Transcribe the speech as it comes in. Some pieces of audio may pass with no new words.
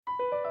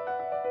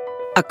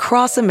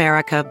Across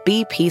America,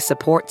 BP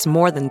supports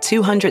more than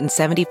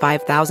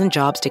 275,000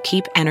 jobs to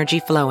keep energy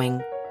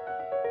flowing.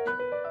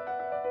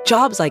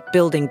 Jobs like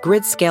building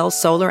grid-scale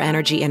solar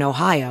energy in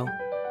Ohio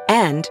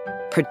and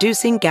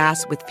producing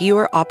gas with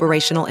fewer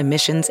operational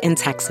emissions in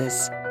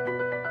Texas.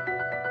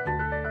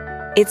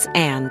 It's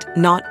and,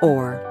 not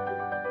or.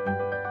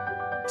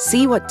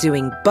 See what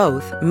doing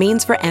both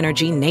means for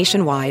energy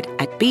nationwide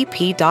at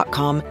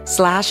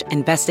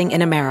bp.com/investing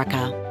in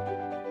America.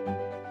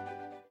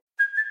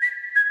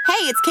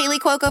 Hey, it's Kaylee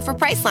Cuoco for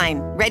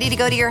Priceline. Ready to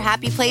go to your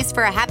happy place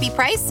for a happy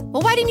price?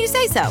 Well, why didn't you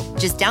say so?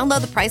 Just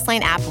download the Priceline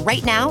app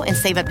right now and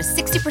save up to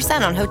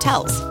 60% on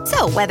hotels.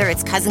 So whether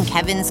it's Cousin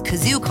Kevin's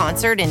Kazoo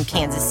Concert in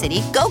Kansas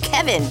City, go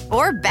Kevin,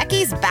 or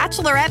Becky's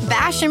Bachelorette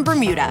Bash in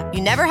Bermuda,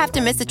 you never have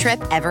to miss a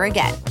trip ever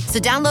again. So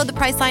download the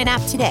Priceline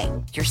app today.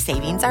 Your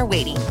savings are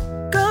waiting.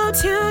 Go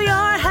to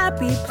your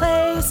happy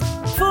place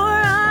for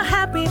a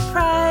happy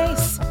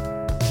price.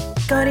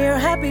 Go to your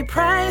happy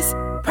price,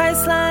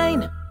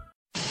 Priceline.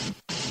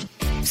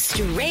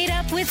 Straight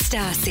Up with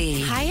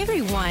Stassi. Hi,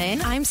 everyone.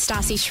 I'm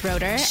Stassi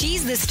Schroeder.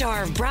 She's the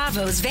star of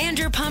Bravo's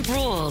Vanderpump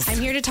Rules. I'm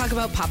here to talk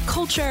about pop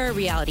culture,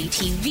 reality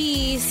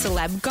TV,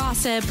 celeb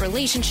gossip,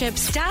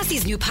 relationships.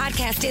 Stassi's new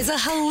podcast is a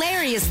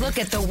hilarious look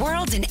at the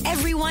world and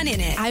everyone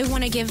in it. I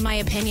want to give my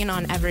opinion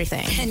on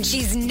everything. And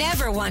she's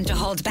never one to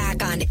hold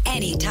back on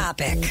any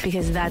topic.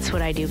 Because that's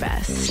what I do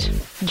best.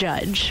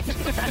 Judge.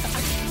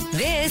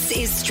 This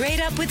is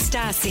Straight Up with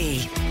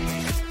Stassi.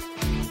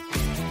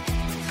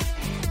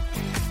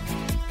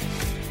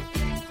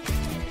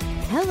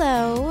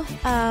 Hello,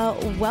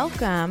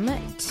 welcome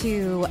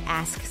to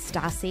Ask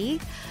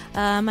Stassi,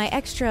 my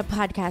extra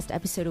podcast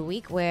episode a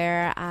week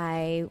where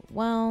I,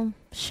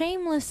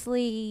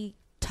 shamelessly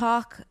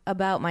talk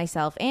about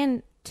myself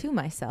and to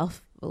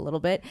myself a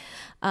little bit,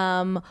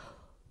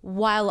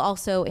 while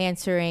also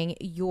answering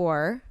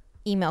your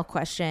email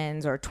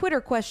questions or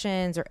Twitter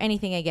questions or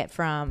anything I get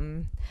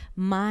from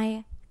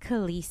my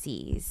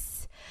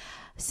Khaleesi's.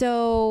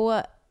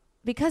 So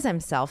because I'm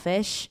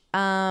selfish,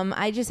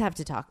 I just have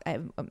to talk.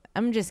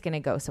 I'm just going to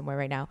go somewhere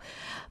right now.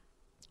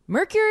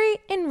 Mercury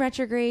in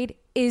retrograde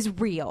is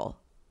real,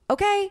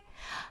 okay?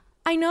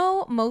 I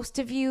know most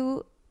of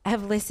you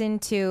have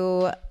listened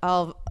to,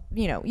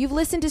 you've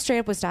listened to Straight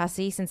Up with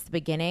Stassi since the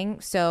beginning.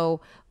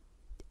 So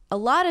a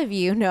lot of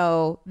you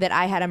know that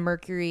I had a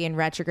Mercury in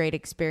retrograde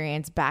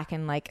experience back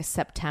in like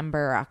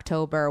September,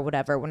 October, or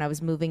whatever, when I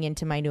was moving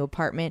into my new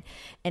apartment.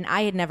 And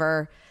I had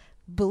never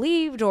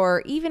believed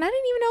or even, I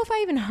didn't even know if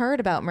I even heard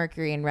about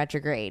Mercury in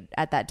retrograde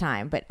at that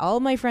time, but all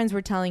my friends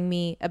were telling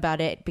me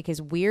about it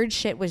because weird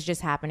shit was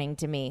just happening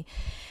to me.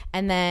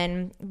 And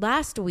then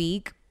last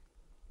week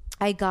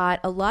I got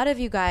a lot of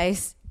you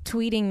guys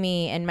tweeting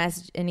me and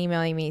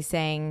emailing me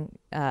saying,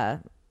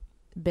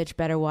 bitch,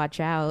 better watch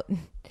out.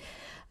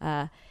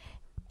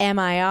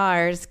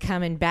 MIR's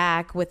coming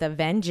back with a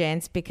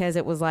vengeance because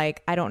it was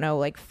like, I don't know,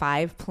 like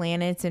 5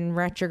 planets in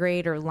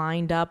retrograde or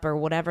lined up or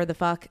whatever the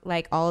fuck,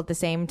 like all at the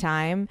same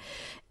time.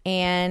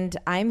 And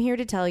I'm here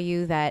to tell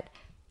you that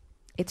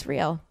it's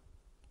real.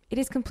 It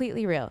is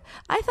completely real.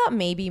 I thought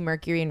maybe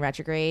Mercury in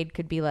retrograde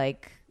could be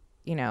like,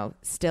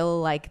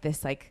 still like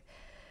this, like,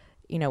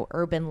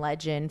 urban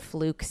legend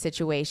fluke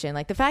situation.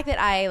 Like the fact that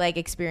I like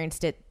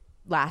experienced it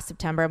last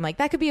September, I'm like,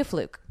 that could be a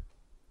fluke.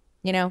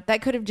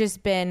 That could have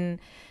just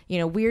been,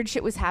 weird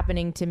shit was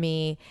happening to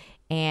me.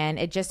 And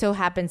it just so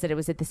happens that it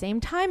was at the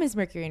same time as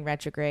Mercury in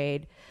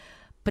retrograde.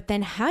 But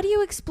then how do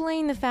you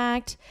explain the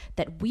fact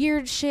that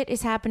weird shit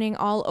is happening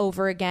all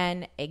over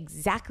again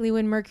exactly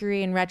when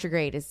Mercury in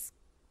retrograde is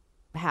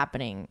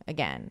happening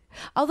again?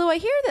 Although I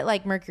hear that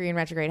like Mercury in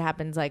retrograde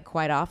happens like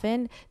quite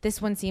often. This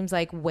one seems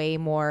like way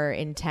more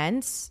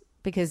intense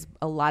because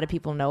a lot of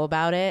people know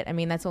about it. I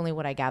mean, that's only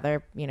what I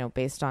gather,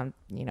 based on,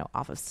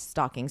 off of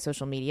stalking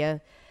social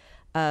media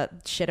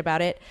shit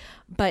about it.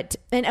 But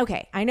and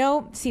okay, I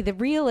know, see, the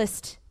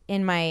realist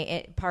in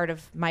my part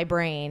of my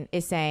brain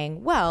is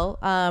saying, well,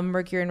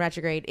 Mercury in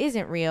retrograde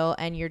isn't real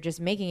and you're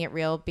just making it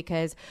real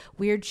because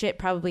weird shit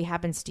probably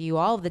happens to you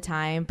all the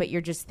time, but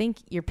you're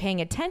paying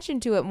attention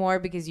to it more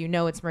because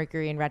it's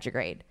Mercury in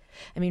retrograde.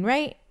 I mean,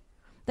 right?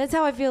 That's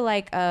how I feel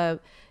like a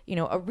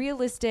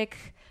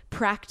realistic,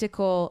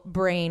 practical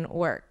brain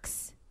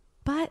works.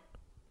 But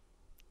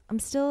I'm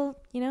still,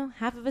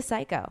 half of a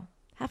psycho.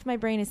 Half my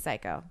brain is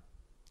psycho.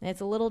 And it's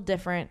a little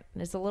different.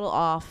 It's a little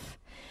off.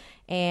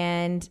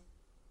 And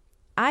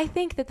I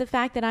think that the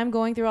fact that I'm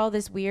going through all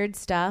this weird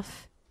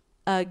stuff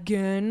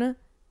again,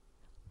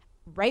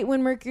 right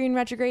when Mercury in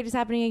retrograde is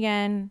happening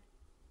again,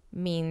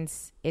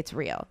 means it's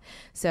real.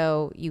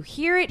 So you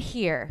hear it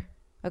here,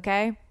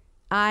 okay?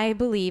 I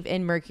believe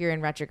in Mercury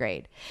in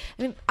retrograde.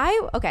 I mean,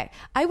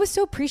 I was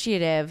so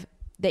appreciative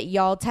that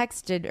y'all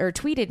texted or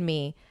tweeted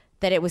me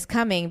that it was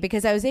coming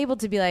because I was able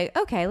to be like,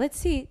 okay, let's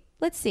see.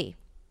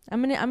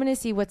 I'm gonna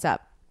see what's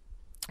up.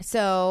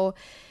 So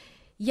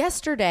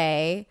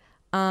yesterday,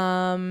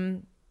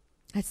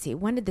 let's see,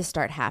 when did this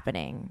start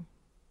happening?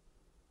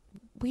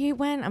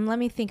 let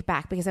me think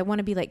back because I want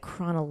to be like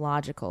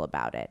chronological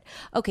about it.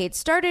 Okay, it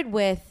started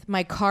with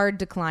my card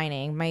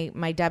declining,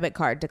 my debit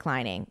card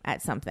declining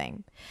at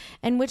something,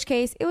 in which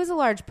case it was a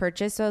large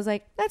purchase. So I was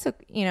like, that's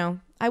okay, you know,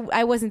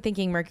 I wasn't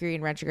thinking Mercury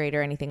in retrograde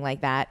or anything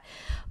like that.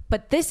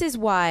 But this is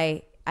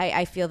why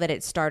I feel that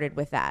it started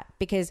with that,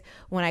 because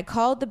when I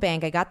called the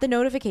bank, I got the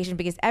notification,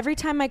 because every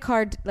time my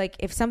card, like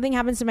if something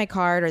happens to my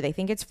card or they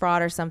think it's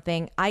fraud or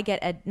something, I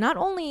get not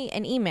only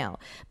an email,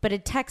 but a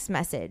text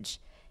message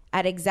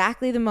at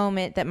exactly the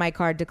moment that my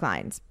card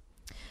declines.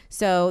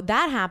 So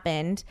that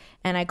happened,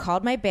 and I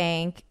called my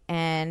bank,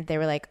 and they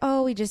were like,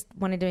 oh, we just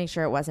wanted to make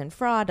sure it wasn't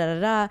fraud, da da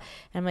da.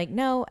 And I'm like,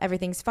 no,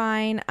 everything's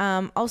fine.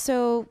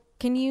 Also,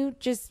 can you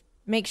just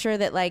make sure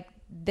that like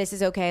this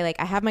is okay? Like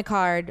I have my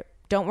card.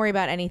 Don't worry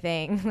about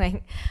anything.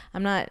 Like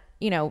I'm not,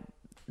 you know,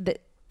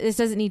 this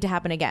doesn't need to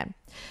happen again.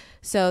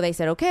 So they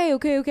said, okay.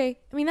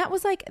 I mean, that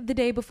was like the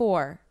day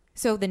before.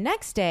 So the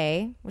next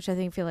day, which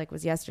I feel like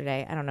was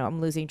yesterday, I don't know,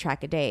 I'm losing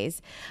track of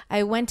days,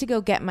 I went to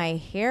go get my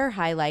hair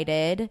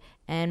highlighted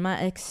and my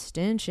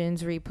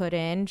extensions re-put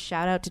in.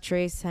 Shout out to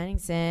Trace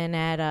Henningsen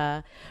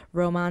at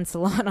Roman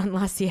Salon on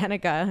La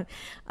Cienega.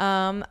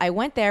 I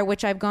went there,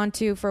 which I've gone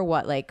to for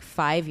what, like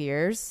 5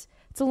 years?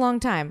 It's a long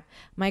time.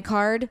 My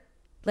card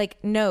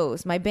like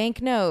knows, my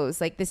bank knows,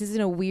 like this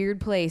isn't a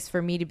weird place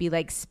for me to be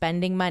like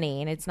spending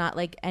money, and it's not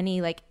like any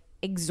like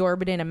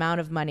exorbitant amount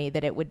of money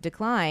that it would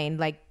decline,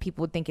 like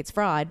people would think it's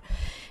fraud.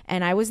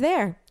 And I was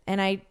there, and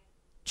I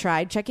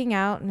tried checking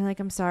out, and they're like,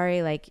 I'm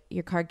sorry, like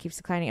your card keeps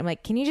declining. I'm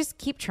like, can you just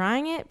keep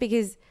trying it?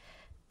 Because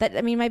that,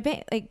 I mean, my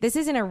bank, like this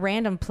isn't a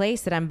random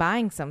place that I'm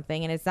buying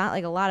something, and it's not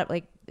like a lot of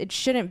like, it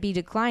shouldn't be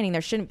declining.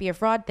 There shouldn't be a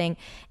fraud thing.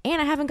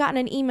 And I haven't gotten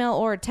an email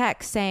or a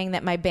text saying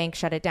that my bank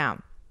shut it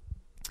down.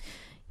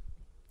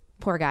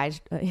 Poor guy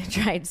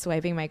tried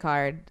swiping my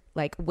card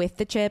like with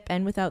the chip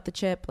and without the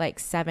chip like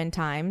 7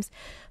 times.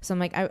 So I'm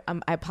like, I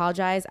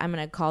apologize. I'm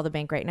going to call the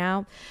bank right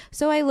now.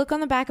 So I look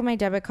on the back of my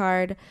debit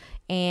card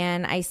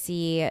and I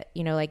see,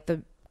 you know, like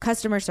the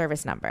customer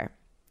service number.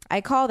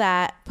 I call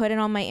that, put in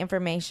all my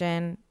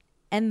information,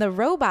 and the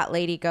robot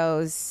lady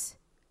goes,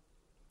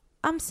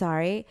 I'm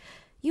sorry,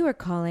 you are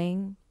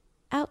calling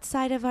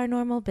outside of our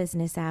normal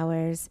business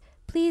hours.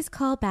 Please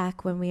call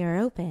back when we are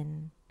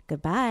open.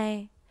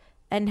 Goodbye.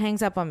 And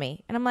hangs up on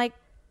me. And I'm like,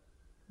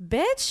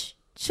 bitch,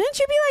 shouldn't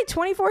you be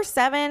like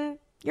 24/7?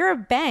 You're a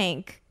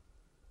bank.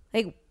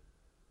 Like,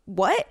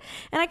 what?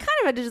 And I kind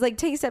of had to just like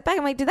take a step back.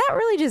 I'm like, did that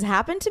really just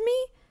happen to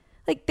me?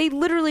 Like, they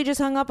literally just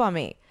hung up on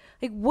me.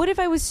 Like, what if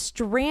I was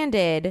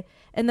stranded?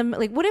 And then,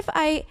 like, what if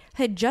I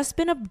had just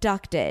been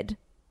abducted?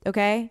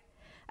 Okay.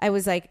 I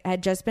was like,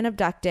 had just been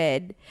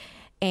abducted,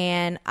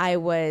 and I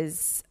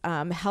was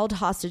held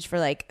hostage for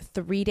like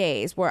 3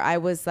 days, where I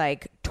was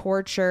like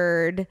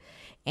tortured.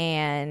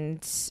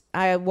 And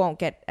I won't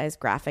get as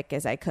graphic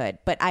as I could,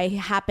 but I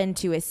happened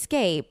to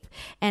escape,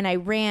 and I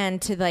ran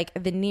to like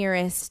the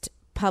nearest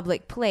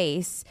public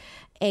place,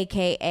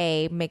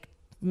 aka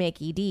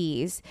Mickey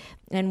D's,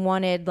 and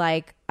wanted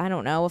like, I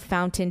don't know, a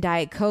fountain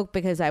Diet Coke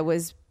because I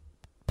was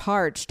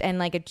parched, and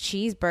like a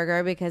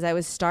cheeseburger because I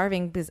was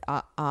starving, because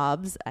I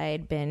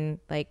had been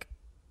like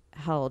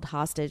held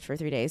hostage for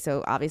 3 days.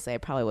 So obviously I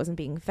probably wasn't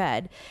being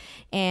fed,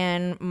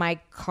 and my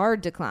card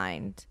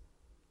declined.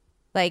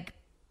 Like,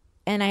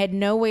 and I had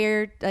no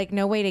way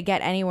to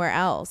get anywhere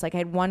else. Like I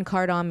had one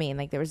card on me, and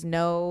like there was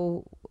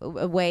no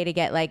way to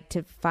get like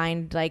to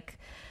find like,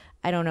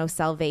 I don't know,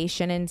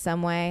 salvation in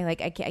some way.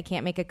 Like I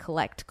can't make a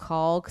collect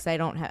call because I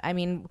don't have, I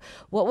mean,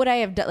 what would I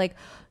have done? Like,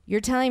 you're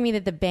telling me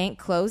that the bank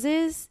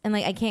closes and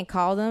like I can't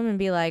call them and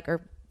be like,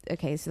 or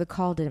okay, so the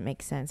call didn't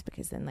make sense,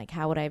 because then like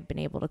how would I have been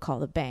able to call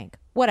the bank?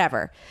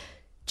 Whatever.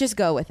 Just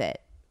go with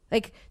it.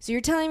 Like, so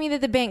you're telling me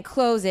that the bank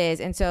closes,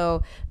 and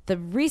so the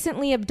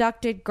recently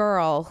abducted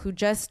girl who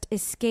just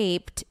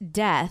escaped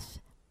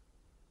death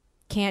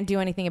can't do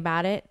anything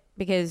about it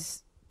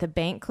because the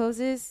bank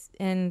closes,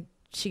 and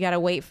she got to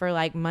wait for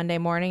like Monday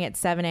morning at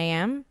 7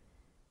 a.m.?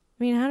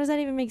 I mean, how does that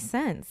even make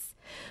sense?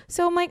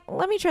 So I'm like,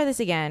 let me try this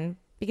again,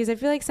 because I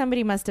feel like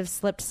somebody must have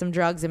slipped some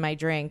drugs in my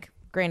drink.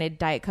 Granted,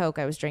 Diet Coke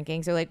I was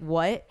drinking. So like,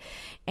 what?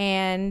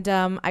 And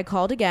I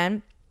called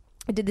again.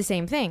 I did the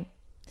same thing.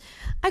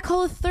 I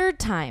call a third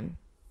time.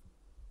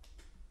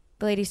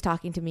 The lady's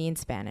talking to me in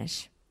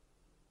Spanish.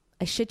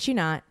 I shit you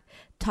not,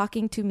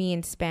 talking to me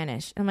in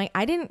Spanish. I'm like,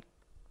 I didn't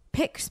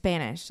pick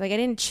Spanish. Like I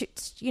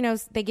didn't, you know,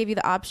 they give you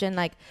the option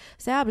like,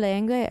 se habla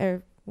inglés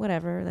or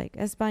whatever, like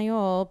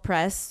español,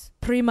 press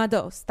prima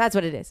dos. That's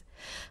what it is.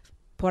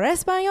 Por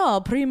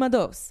español, prima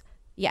dos.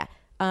 Yeah.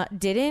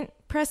 Didn't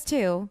press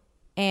 2,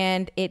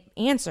 and it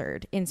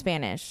answered in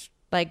Spanish.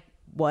 Like,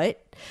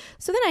 what?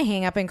 So then I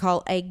hang up and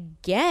call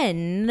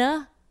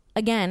again,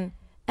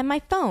 and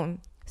my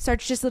phone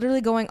starts just literally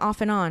going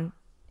off and on,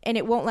 and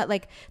it won't let,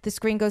 like, the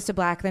screen goes to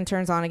black, then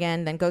turns on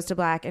again, then goes to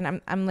black,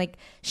 and I'm like,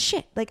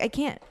 shit, like I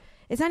can't,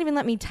 it's not even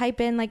let me type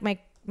in like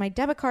my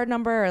debit card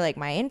number or like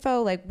my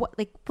info. Like what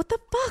the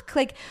fuck?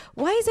 Like,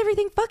 why is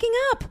everything fucking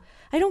up?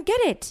 I don't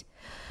get it.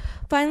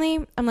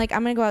 Finally, I'm like,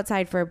 I'm gonna go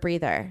outside for a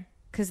breather,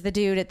 because the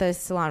dude at the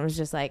salon was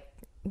just like,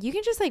 you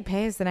can just like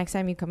pay us the next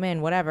time you come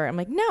in, whatever. I'm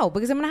like, no,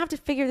 because I'm going to have to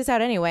figure this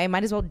out anyway.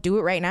 Might as well do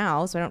it right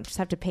now so I don't just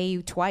have to pay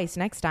you twice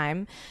next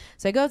time.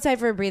 So I go outside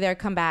for a breather,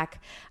 come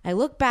back. I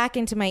look back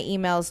into my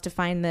emails to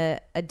find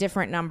a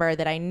different number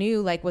that I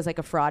knew like was like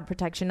a fraud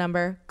protection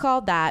number.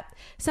 Called that.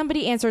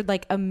 Somebody answered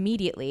like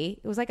immediately.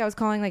 It was like I was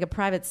calling like a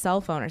private cell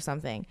phone or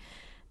something.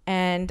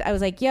 And I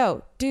was like,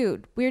 yo,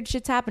 dude, weird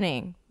shit's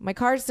happening. My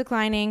card's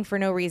declining for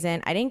no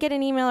reason. I didn't get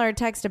an email or a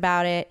text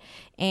about it.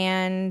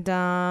 And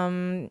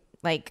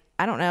like,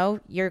 I don't know,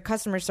 your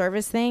customer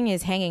service thing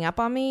is hanging up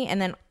on me and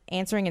then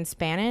answering in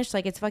Spanish.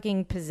 Like, it's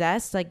fucking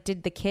possessed. Like,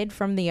 did the kid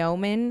from The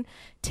Omen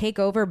take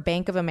over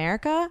Bank of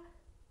America?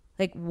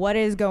 Like, what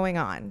is going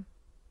on?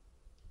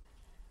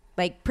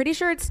 Like, pretty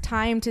sure it's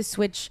time to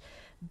switch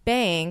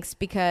banks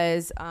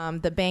because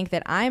the bank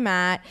that I'm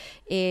at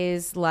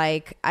is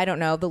like, I don't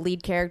know, the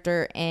lead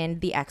character in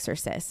The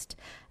Exorcist,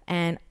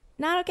 and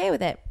not okay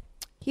with it.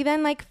 He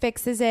then like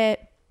fixes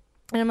it,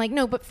 and I'm like,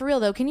 no, but for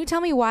real though, can you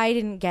tell me why I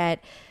didn't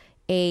get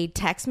a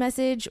text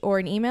message or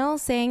an email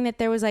saying that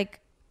there was like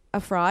a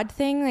fraud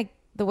thing, like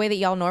the way that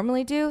y'all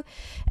normally do?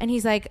 And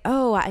he's like,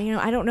 oh, I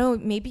don't know,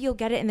 maybe you'll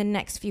get it in the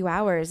next few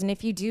hours, and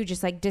if you do,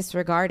 just like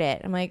disregard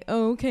it. I'm like,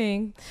 oh,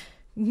 okay.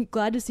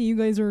 Glad to see you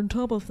guys are on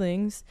top of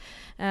things.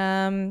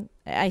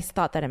 I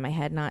thought that in my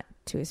head, not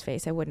to his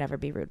face. I would never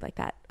be rude like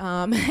that.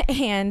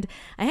 And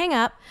I hang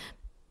up.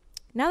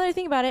 Now that I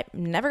think about it,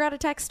 never got a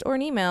text or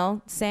an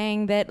email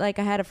saying that like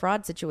I had a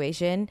fraud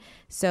situation.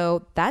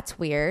 So that's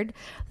weird.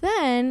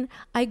 Then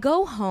I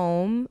go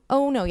home.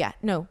 Oh,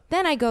 no.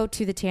 Then I go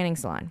to the tanning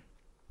salon.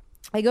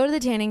 I go to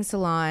the tanning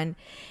salon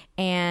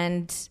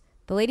and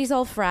the lady's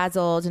all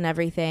frazzled and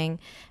everything.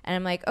 And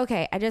I'm like,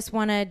 okay, I just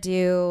want to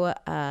do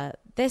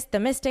the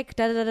mystic,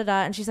 da da da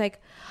da. And she's like,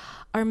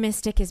 our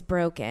mystic is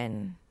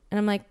broken. And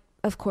I'm like,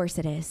 of course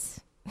it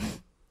is.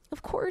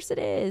 Of course it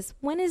is.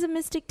 When is a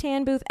mystic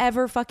tan booth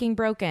ever fucking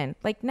broken?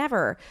 Like,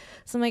 never.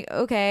 So I'm like,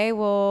 okay,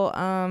 well,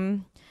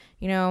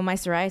 my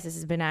psoriasis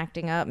has been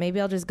acting up. Maybe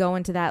I'll just go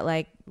into that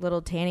like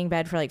little tanning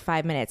bed for like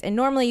 5 minutes. And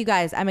normally, you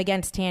guys, I'm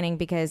against tanning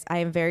because I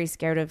am very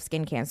scared of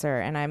skin cancer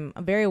and I'm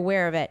very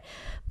aware of it.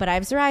 But I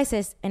have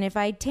psoriasis, and if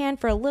I tan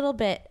for a little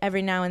bit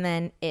every now and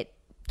then, it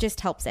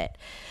just helps it.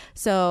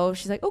 So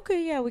she's like,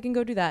 okay, yeah, we can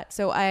go do that.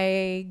 So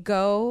I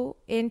go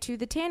into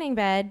the tanning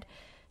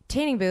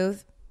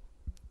booth.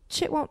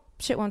 Shit won't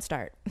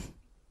start.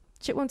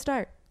 Shit won't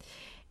start.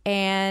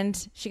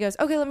 And she goes,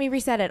 okay, let me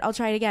reset it. I'll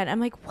try it again. I'm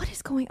like, what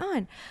is going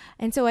on?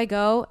 And so I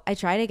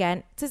try it again.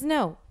 It says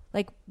no,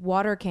 like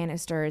water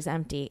canister is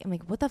empty. I'm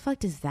like, what the fuck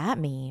does that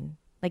mean?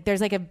 Like,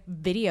 there's like a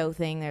video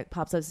thing that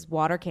pops up, says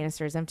water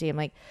canister is empty. I'm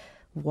like,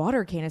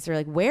 water canister,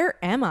 like, where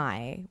am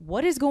I?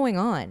 What is going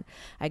on?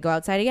 I go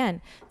outside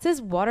again. It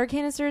says water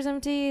canister is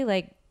empty.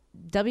 Like,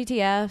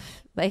 WTF?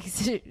 Like,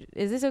 is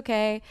this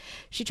okay?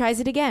 She tries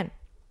it again.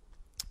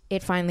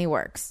 It finally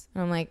works.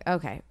 And I'm like,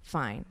 okay,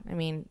 fine. I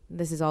mean,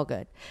 this is all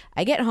good.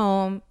 I get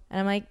home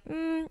and I'm like,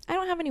 I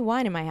don't have any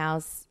wine in my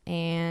house.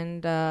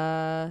 And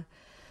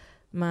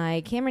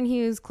my Cameron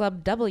Hughes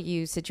Club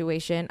W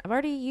situation, I've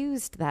already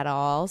used that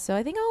all. So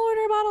I think I'll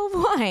order a bottle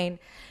of wine.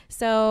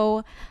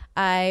 So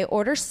I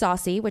order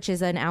Stassi, which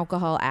is an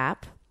alcohol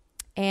app.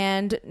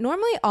 And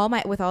normally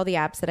with all the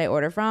apps that I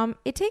order from,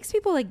 it takes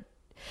people like,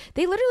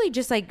 they literally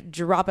just like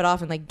drop it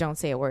off and like don't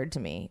say a word to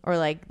me, or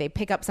like they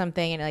pick up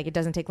something and like it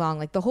doesn't take long.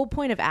 Like, the whole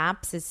point of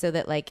apps is so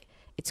that like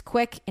it's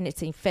quick and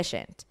it's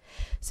efficient.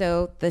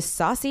 So the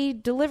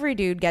Stassi delivery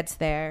dude gets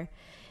there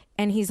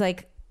and he's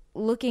like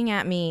looking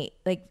at me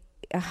like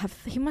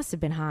he must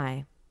have been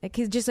high. Like,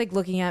 he's just like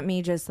looking at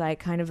me just like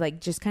kind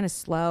of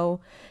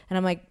slow. And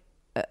I'm like,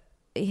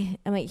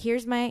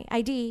 here's my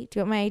ID. Do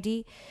you want my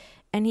ID?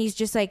 And he's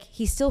just like,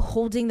 he's still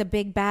holding the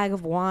big bag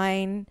of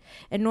wine.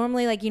 And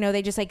normally, like,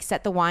 they just like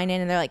set the wine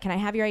in and they're like, can I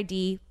have your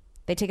ID?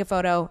 They take a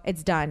photo.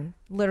 It's done.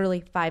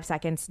 Literally 5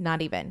 seconds,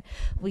 not even.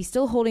 Well, he's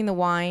still holding the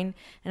wine.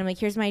 And I'm like,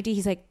 here's my ID.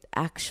 He's like,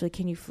 actually,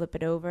 can you flip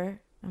it over?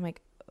 I'm like,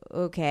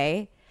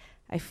 okay.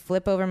 I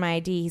flip over my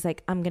ID. He's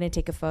like, I'm going to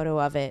take a photo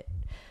of it.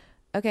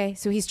 Okay.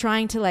 So he's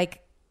trying to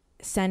like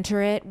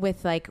center it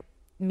with like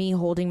me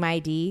holding my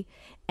ID,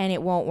 and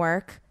it won't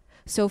work.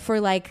 So for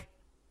like,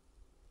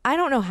 I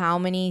don't know how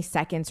many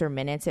seconds or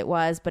minutes it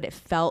was, but it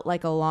felt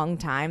like a long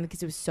time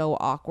because it was so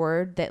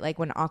awkward that like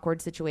when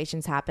awkward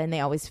situations happen, they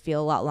always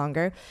feel a lot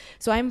longer.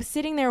 So I'm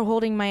sitting there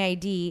holding my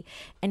ID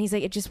and he's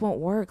like, it just won't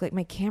work. Like,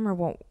 my camera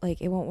won't,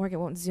 like, it won't work. It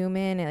won't zoom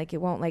in and like,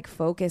 it won't like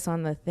focus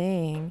on the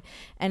thing.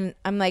 And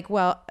I'm like,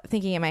 well,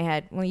 thinking in my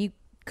head, well, you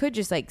could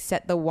just like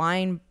set the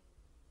wine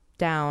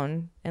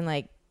down and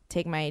like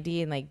take my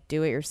ID and like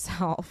do it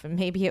yourself, and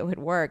maybe it would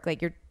work.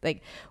 Like, you're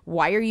like,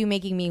 why are you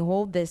making me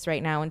hold this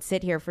right now and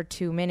sit here for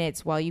 2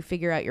 minutes while you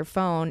figure out your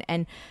phone?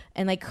 And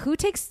like, who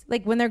takes,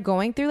 like, when they're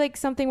going through like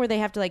something where they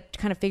have to like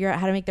kind of figure out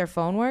how to make their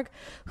phone work,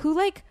 who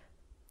like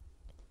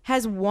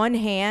has one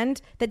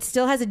hand that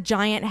still has a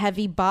giant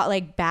heavy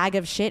bag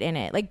of shit in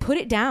it? Like, put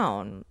it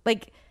down.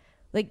 Like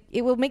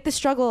it will make the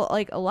struggle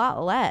like a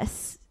lot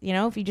less,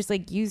 if you just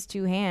like use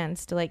 2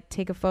 hands to like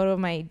take a photo of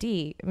my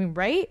ID. I mean,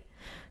 right?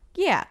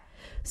 Yeah.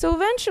 So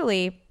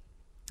eventually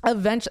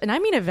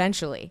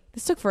Eventually,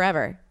 this took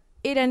forever.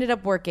 It ended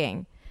up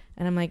working.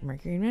 And I'm like,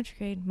 Mercury in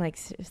retrograde. I'm like,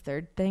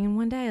 third thing in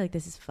one day. Like,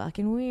 this is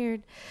fucking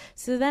weird.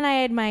 So then I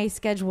had my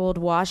scheduled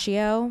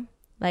washio,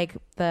 like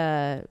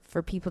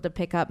for people to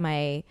pick up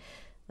my,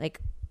 like,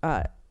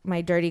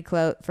 my dirty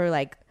clothes for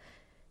like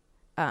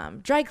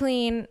dry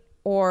clean,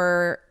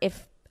 or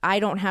if I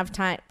don't have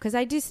time, because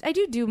I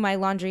do my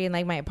laundry in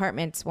like my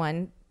apartment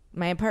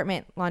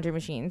laundry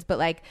machines, but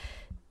like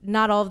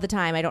not all of the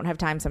time. I don't have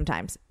time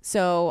sometimes.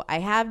 So I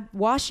have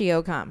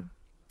washio come.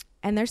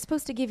 And they're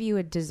supposed to give you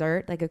a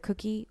dessert, like a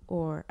cookie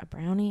or a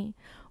brownie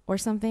or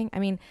something. I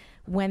mean,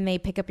 when they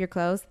pick up your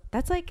clothes,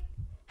 that's like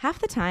half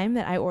the time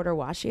that I order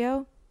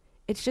washio.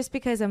 It's just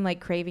because I'm like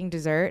craving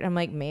dessert. I'm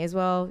like, may as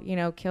well,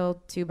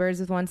 kill two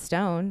birds with one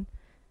stone.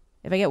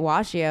 If I get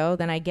washio,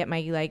 then I get my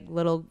like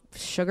little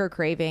sugar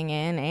craving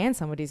in, and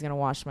somebody's going to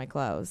wash my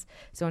clothes.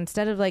 So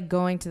instead of like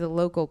going to the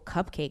local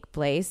cupcake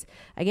place,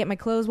 I get my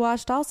clothes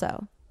washed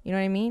also. You know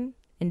what I mean?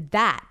 And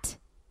that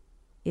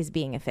is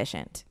being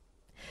efficient.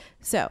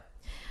 So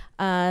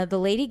the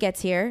lady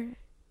gets here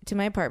to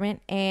my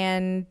apartment,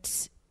 and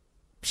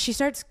she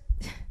starts...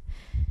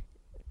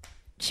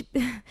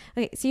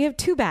 Okay, so you have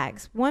two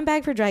bags. One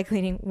bag for dry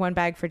cleaning, one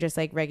bag for just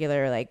like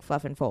regular like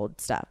fluff and fold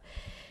stuff.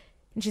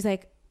 And she's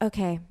like,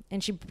 okay.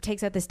 And she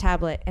takes out this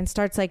tablet and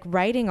starts like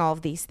writing all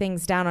of these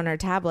things down on her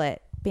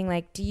tablet, being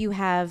like, do you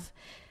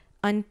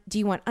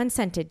want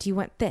unscented? Do you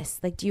want this?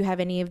 Like, do you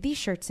have any of these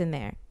shirts in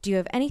there? Do you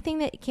have anything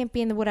that can't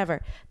be in the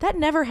whatever? That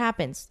never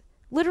happens.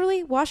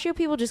 Literally, washio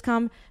people just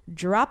come,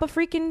 drop a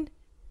freaking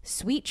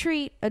sweet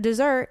treat, a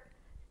dessert,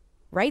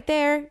 right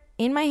there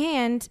in my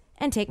hand,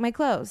 and take my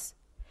clothes.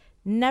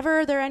 Never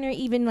are there any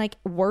even like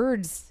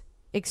words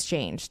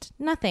exchanged.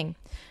 Nothing.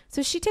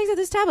 So she takes out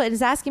this tablet and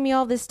is asking me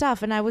all this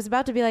stuff, and I was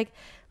about to be like,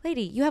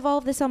 lady, you have all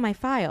of this on my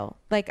file.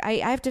 Like, I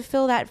have to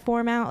fill that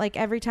form out like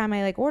every time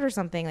I like order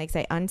something, like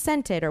say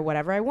unscented or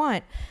whatever I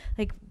want.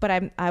 Like,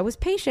 but I was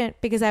patient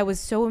because I was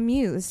so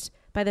amused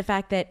by the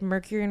fact that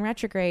Mercury in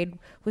retrograde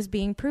was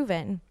being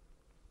proven.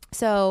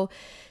 So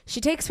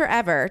she takes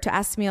forever to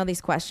ask me all these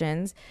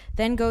questions,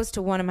 then goes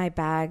to one of my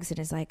bags and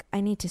is like,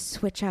 I need to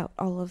switch out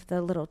all of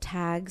the little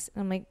tags.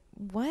 And I'm like,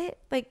 what?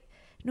 Like,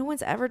 no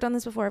one's ever done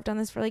this before. I've done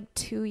this for like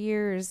 2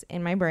 years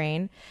in my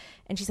brain.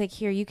 And she's like,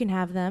 here, you can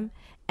have them.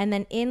 And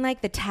then in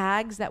like the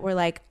tags that were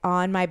like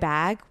on my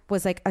bag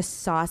was like a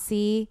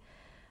saucy,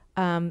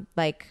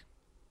 like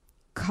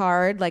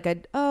card, like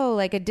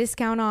a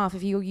discount off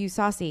if you use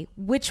Stassi,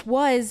 which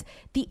was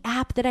the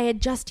app that I had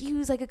just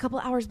used like a couple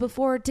hours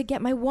before to get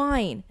my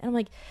wine. And I'm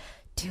like,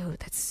 dude,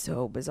 that's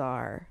so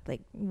bizarre. Like,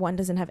 one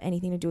doesn't have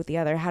anything to do with the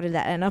other. How did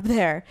that end up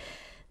there?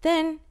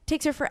 Then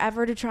takes her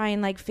forever to try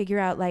and like figure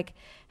out like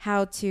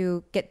how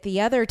to get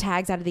the other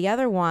tags out of the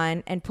other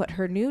one and put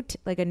her new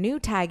a new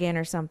tag in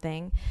or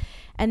something.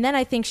 And then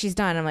I think she's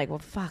done. I'm like, well,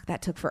 fuck,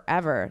 that took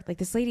forever. Like,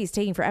 this lady is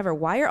taking forever.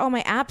 Why are all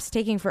my apps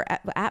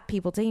app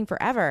people taking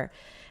forever?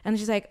 And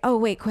she's like, oh,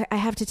 wait, I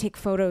have to take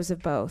photos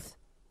of both.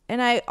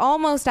 And I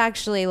almost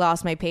actually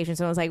lost my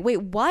patience. And I was like,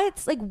 wait,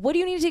 what? Like, what do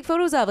you need to take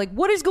photos of? Like,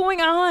 what is going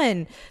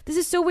on? This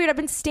is so weird. I've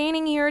been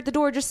standing here at the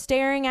door just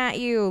staring at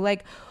you.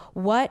 Like,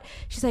 what?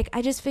 She's like,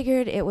 I just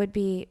figured it would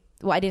be...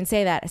 Well, I didn't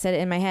say that. I said it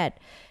in my head.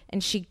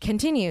 And she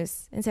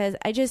continues and says,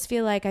 I just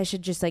feel like I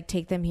should just like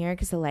take them here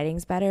because the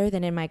lighting's better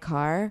than in my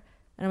car.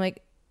 And I'm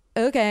like,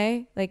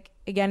 okay. Like,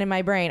 again, in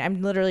my brain,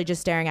 I'm literally just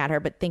staring at her,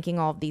 but thinking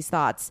all of these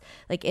thoughts.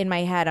 Like, in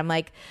my head, I'm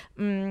like,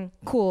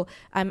 cool.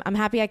 I'm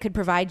happy I could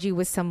provide you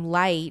with some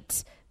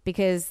light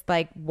because,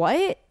 like,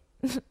 what?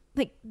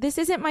 Like, this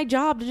isn't my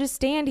job to just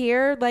stand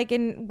here, like,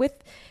 and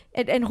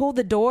hold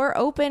the door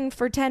open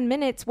for 10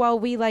 minutes while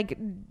we, like,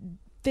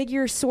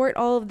 sort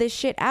all of this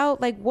shit out.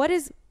 Like, what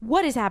is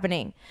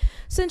happening?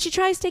 So then she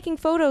tries taking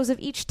photos of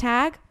each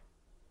tag.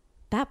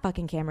 That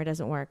fucking camera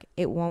doesn't work.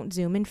 It won't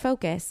zoom and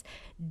focus,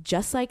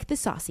 just like the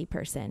saucy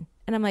person.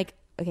 And I'm like,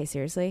 okay,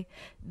 seriously?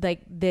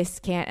 Like, this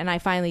can't. And I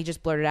finally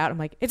just blurted out. I'm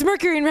like, it's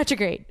Mercury in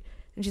retrograde.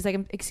 And she's like,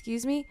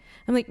 excuse me?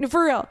 I'm like, no,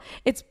 for real.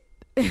 It's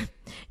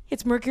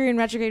Mercury in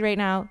retrograde right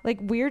now. Like,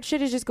 weird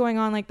shit is just going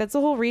on. Like, that's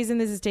the whole reason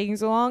this is taking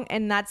so long.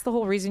 And that's the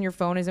whole reason your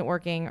phone isn't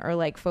working or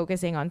like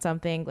focusing on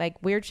something.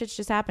 Like, weird shit's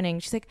just happening.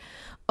 She's like,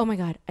 oh my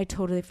God, I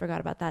totally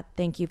forgot about that.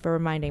 Thank you for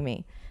reminding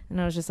me. And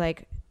I was just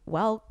like,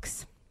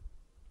 welks.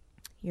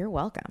 You're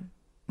welcome.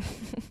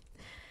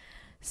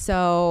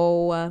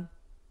 So,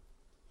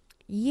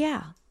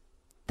 yeah,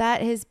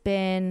 that has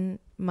been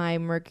my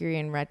Mercury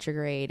in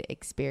retrograde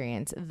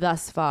experience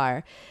thus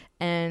far.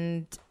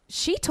 And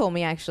she told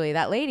me, actually,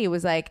 that lady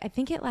was like, I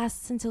think it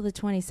lasts until the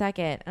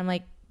 22nd. I'm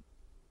like,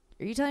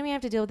 are you telling me I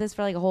have to deal with this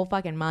for like a whole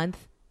fucking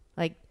month?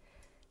 Like,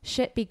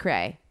 shit be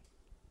cray.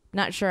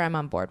 Not sure I'm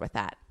on board with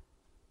that.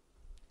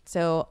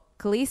 So,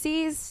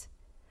 Khaleesi's,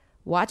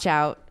 watch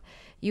out.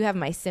 You have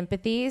my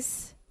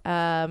sympathies.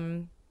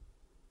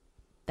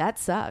 That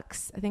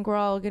sucks. I think we're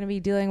all going to be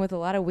dealing with a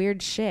lot of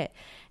weird shit.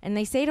 And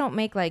they say don't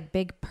make like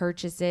big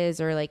purchases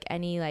or like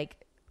any like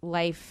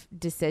life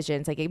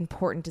decisions, like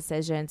important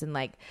decisions. And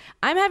like,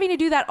 I'm having to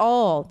do that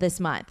all this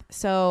month.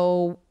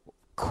 So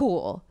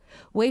cool.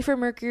 Wait for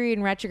Mercury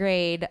in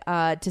retrograde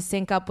to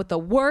sync up with the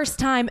worst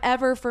time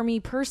ever for me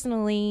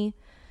personally.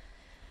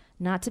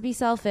 Not to be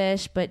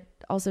selfish, but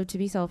also to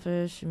be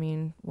selfish. I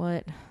mean,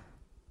 what?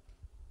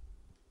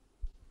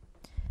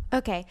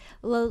 Okay,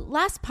 the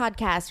last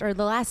podcast, or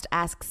the last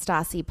Ask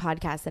Stassi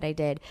podcast that I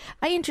did,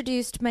 I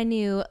introduced my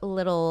new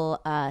little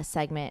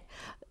segment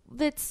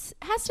that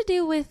has to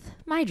do with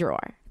my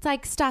drawer. It's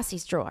like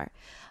Stassi's drawer.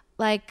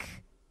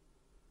 Like,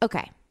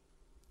 okay.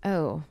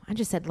 Oh, I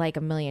just said like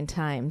a million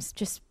times.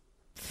 Just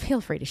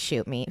feel free to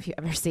shoot me if you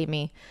ever see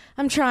me.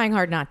 I'm trying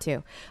hard not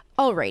to.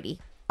 Alrighty,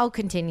 I'll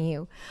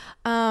continue.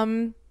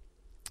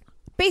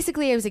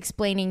 Basically, I was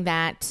explaining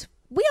that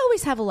we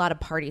always have a lot of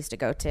parties to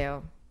go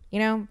to. You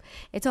know,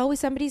 it's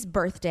always somebody's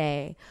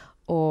birthday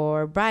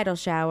or bridal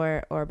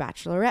shower or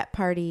bachelorette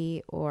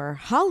party or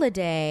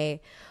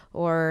holiday,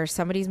 or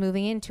somebody's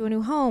moving into a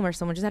new home, or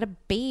someone just had a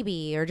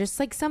baby, or just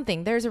like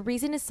something. There's a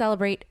reason to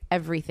celebrate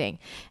everything.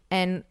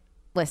 And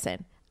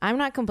listen, I'm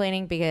not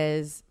complaining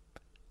because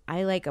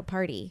I like a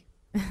party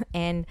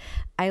and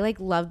I like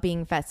love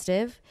being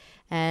festive,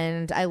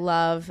 and I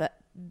love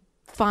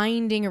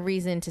finding a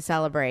reason to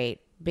celebrate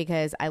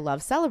because I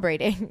love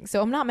celebrating.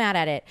 So I'm not mad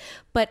at it.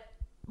 But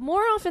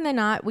more often than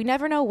not, we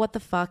never know what the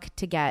fuck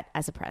to get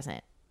as a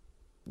present.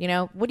 You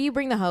know, what do you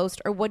bring the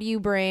host, or what do you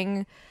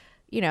bring,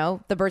 you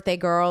know, the birthday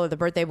girl or the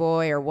birthday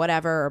boy or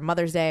whatever, or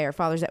Mother's Day or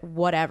Father's Day,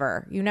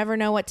 whatever. You never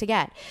know what to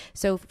get.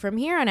 So from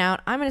here on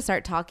out, I'm going to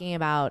start talking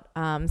about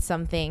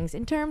some things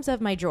in terms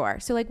of my drawer.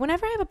 So like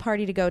whenever I have a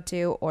party to go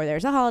to, or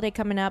there's a holiday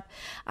coming up,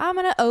 I'm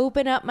going to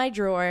open up my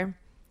drawer,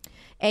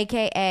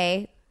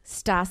 AKA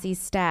Stassi's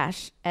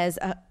stash, as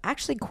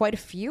actually quite a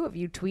few of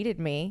you tweeted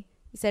me.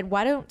 You said,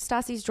 why don't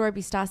Stassi's drawer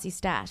be Stassi's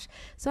stash?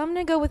 So I'm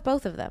going to go with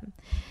both of them.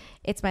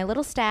 It's my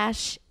little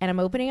stash, and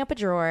I'm opening up a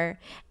drawer,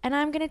 and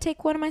I'm going to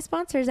take one of my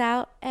sponsors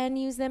out and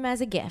use them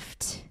as a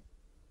gift.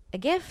 A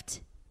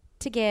gift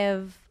to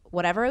give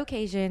whatever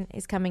occasion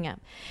is coming up.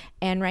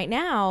 And right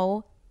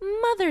now,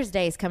 Mother's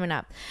Day is coming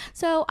up.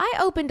 So I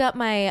opened up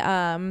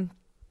my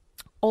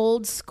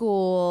old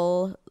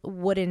school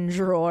wooden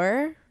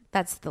drawer.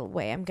 That's the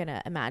way I'm going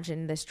to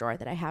imagine this drawer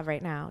that I have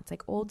right now. It's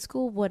like old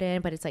school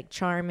wooden, but it's like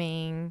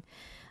charming.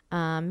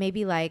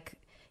 Maybe like,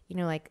 you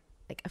know, like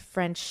a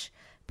French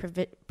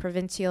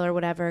provincial or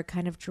whatever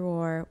kind of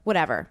drawer,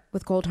 whatever,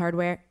 with gold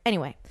hardware.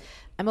 Anyway,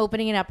 I'm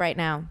opening it up right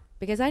now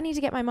because I need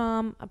to get my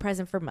mom a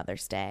present for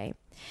Mother's Day.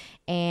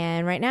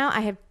 And right now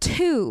I have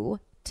two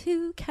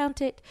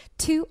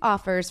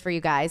offers for you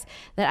guys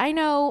that I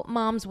know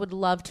moms would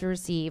love to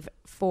receive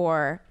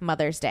for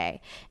Mother's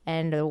Day.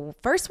 And the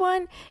first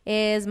one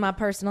is my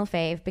personal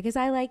fave because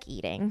I like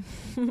eating.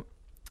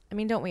 I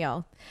mean, don't we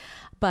all?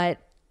 But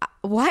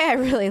why I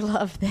really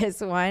love this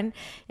one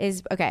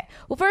is, okay,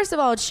 well, first of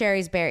all, it's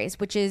Sherry's Berries,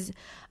 which is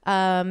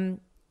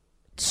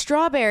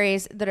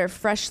strawberries that are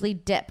freshly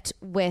dipped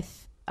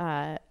with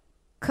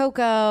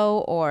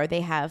cocoa, or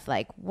they have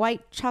like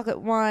white chocolate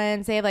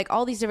ones. They have like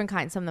all these different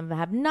kinds. Some of them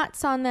have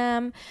nuts on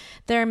them.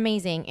 They're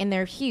amazing and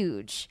they're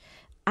huge.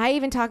 I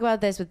even talk about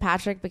this with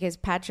Patrick because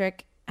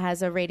Patrick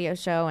has a radio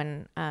show,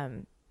 and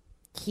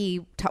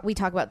we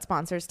talk about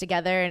sponsors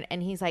together,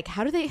 and he's like,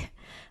 how do they,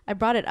 I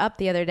brought it up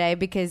the other day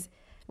because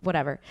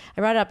whatever.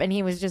 I brought it up and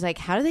he was just like,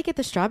 how do they get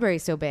the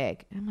strawberries so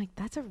big? And I'm like,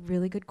 that's a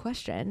really good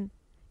question.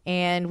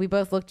 And we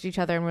both looked at each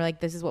other and we're like,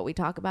 this is what we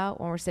talk about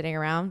when we're sitting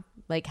around,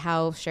 like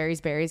how Sherry's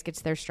Berries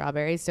gets their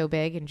strawberries so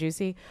big and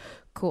juicy.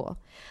 Cool.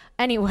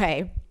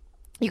 Anyway,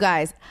 you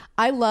guys,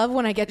 I love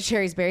when I get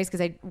Sherry's Berries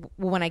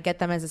when I get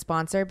them as a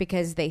sponsor,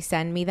 because they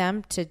send me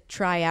them to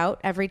try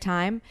out every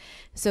time.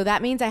 So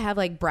that means I have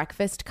like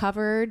breakfast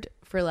covered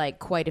for like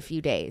quite a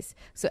few days.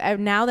 So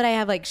now that I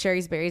have like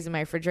Sherry's Berries in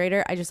my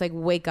refrigerator, I just like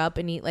wake up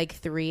and eat like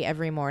 3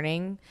 every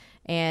morning,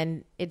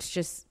 and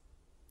it's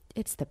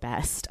the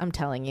best, I'm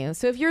telling you.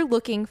 So if you're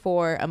looking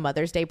for a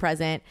Mother's Day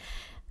present,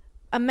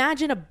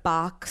 imagine a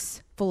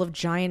box full of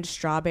giant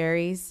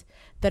strawberries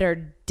that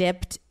are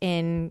dipped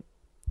in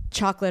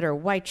chocolate or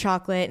white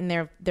chocolate,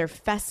 and they're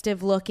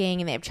festive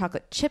looking, and they have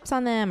chocolate chips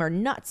on them or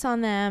nuts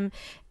on them.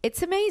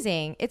 It's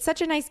amazing. It's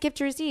such a nice gift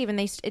to receive, and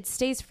it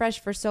stays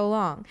fresh for so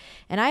long.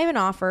 And I have an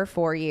offer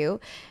for you.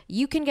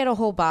 You can get a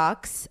whole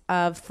box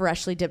of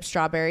freshly dipped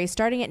strawberries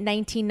starting at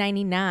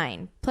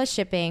 $19.99 plus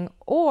shipping,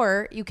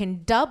 or you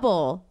can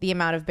double the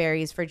amount of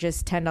berries for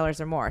just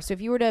 $10 or more. So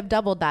if you were to have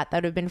doubled that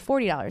would have been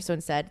 $40. So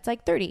instead, it's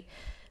like $30.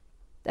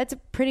 That's a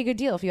pretty good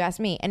deal if you ask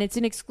me. And it's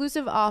an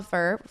exclusive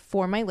offer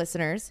for my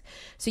listeners.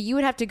 So you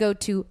would have to go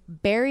to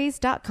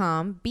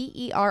berries.com,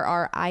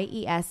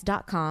 BERRIES.com,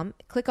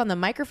 click on the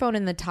microphone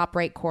in the top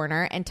right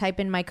corner and type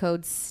in my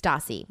code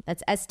Stassi.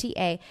 That's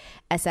STASSI.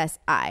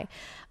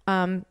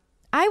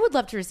 I would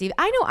love to receive.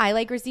 I know I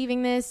like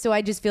receiving this, so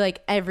I just feel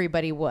like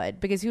everybody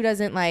would, because who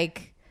doesn't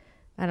like,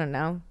 I don't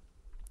know,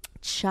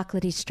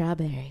 chocolatey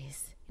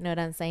strawberries? You know what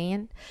I'm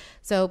saying?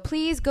 So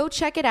please go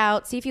check it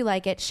out. See if you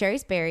like it.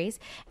 Sherry's Berries.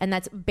 And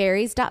that's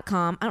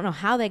berries.com. I don't know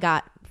how they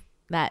got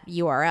that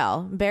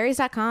URL.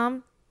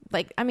 Berries.com.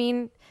 Like, I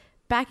mean,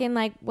 back in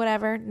like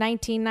whatever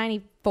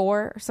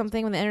 1994 or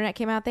something when the internet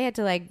came out, they had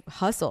to like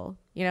hustle,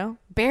 you know,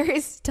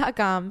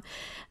 berries.com,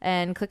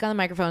 and click on the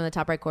microphone in the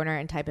top right corner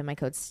and type in my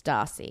code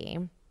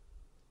Stassi.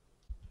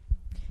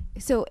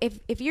 So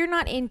if you're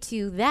not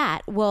into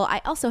that, well,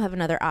 I also have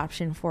another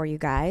option for you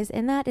guys,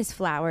 and that is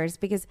flowers,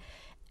 because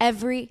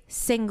every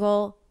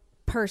single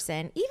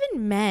person,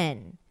 even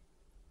men,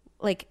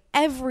 like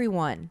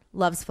everyone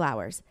loves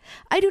flowers.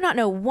 I do not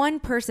know one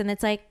person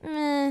that's like,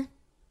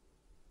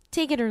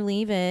 take it or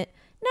leave it.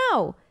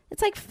 No,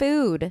 it's like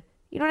food.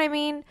 You know what I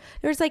mean?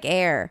 There's like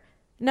air.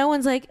 No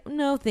one's like,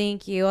 no,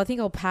 thank you. I think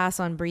I'll pass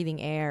on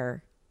breathing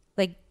air.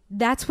 Like,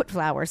 that's what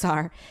flowers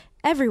are.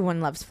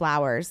 Everyone loves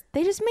flowers.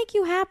 They just make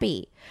you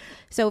happy.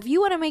 So if you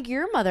want to make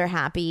your mother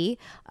happy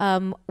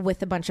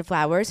with a bunch of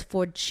flowers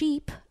for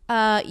cheap,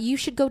 you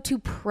should go to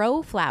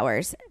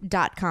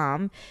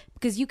proflowers.com,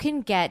 because you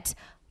can get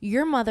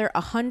your mother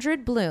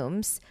 100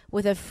 blooms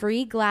with a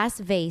free glass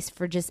vase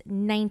for just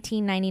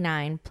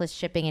 $19.99 plus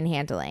shipping and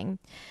handling.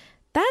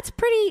 That's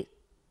pretty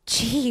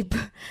cheap.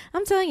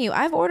 I'm telling you,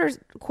 I've ordered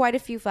quite a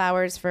few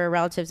flowers for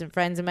relatives and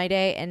friends in my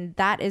day, and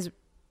that is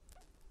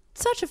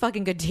such a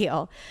fucking good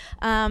deal.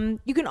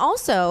 You can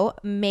also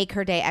make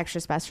her day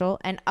extra special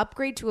and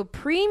upgrade to a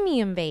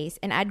premium vase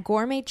and add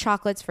gourmet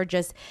chocolates for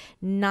just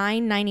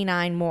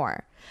 $9.99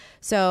 more.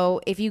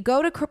 So if you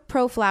go to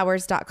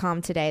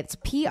proflowers.com today, it's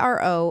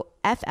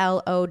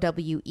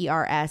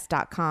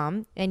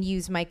proflowers.com, and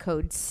use my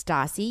code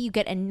Stassi, you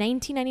get a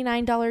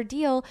 $19.99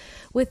 deal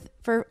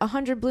for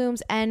 100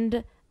 blooms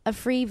and a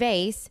free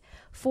vase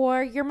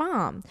for your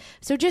mom.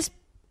 So just,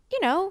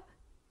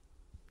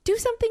 do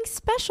something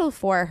special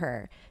for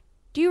her.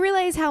 Do you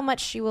realize how much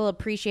she will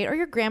appreciate, or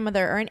your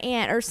grandmother or an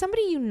aunt or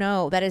somebody you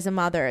know that is a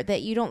mother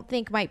that you don't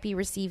think might be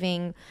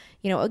receiving,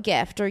 a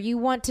gift, or you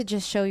want to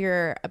just show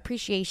your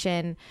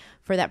appreciation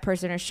for that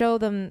person, or show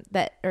them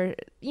that, or,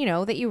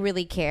 that you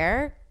really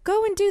care?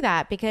 Go and do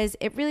that, because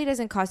it really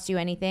doesn't cost you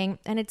anything,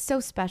 and it's so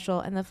special,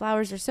 and the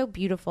flowers are so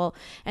beautiful,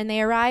 and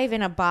they arrive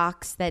in a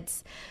box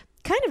that's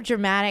kind of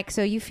dramatic,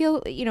 so you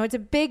feel, it's a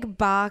big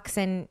box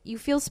and you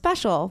feel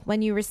special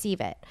when you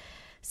receive it.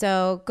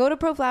 So go to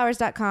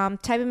proflowers.com,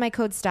 type in my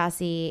code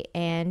Stassi,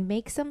 and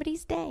make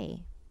somebody's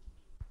day.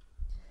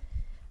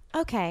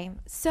 Okay,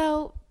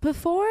 so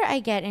before I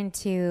get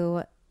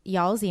into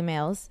y'all's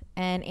emails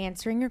and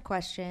answering your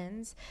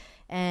questions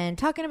and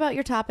talking about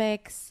your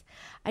topics,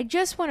 I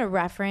just want to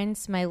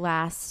reference my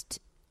last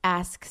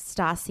Ask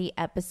Stassi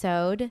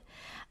episode,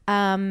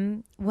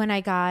 when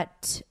I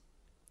got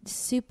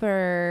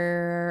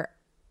super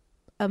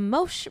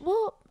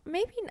emotional.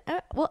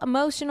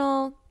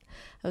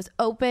 I was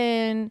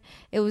open.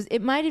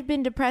 It might have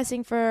been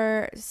depressing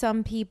for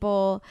some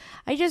people.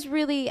 I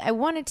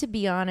wanted to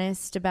be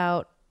honest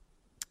about,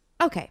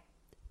 okay.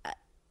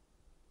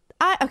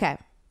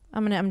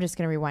 I'm just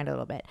going to rewind a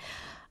little bit.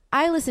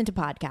 I listen to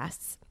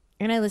podcasts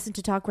and I listen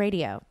to talk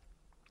radio,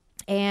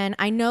 and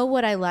I know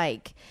what I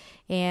like.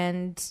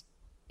 And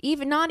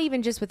not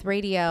even just with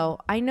radio,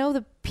 I know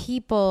the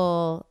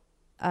people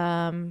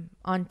on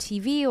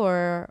TV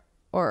or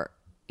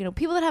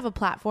people that have a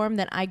platform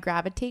that I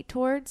gravitate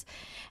towards.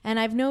 And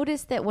I've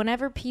noticed that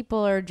whenever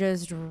people are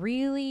just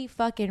really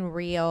fucking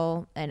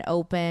real and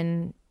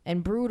open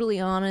and brutally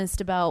honest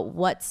about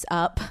what's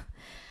up,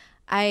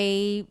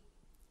 I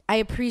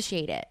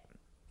appreciate it.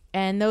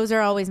 And those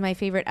are always my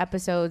favorite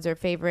episodes or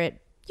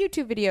favorite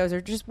YouTube videos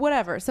or just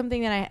whatever,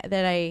 something that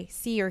I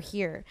see or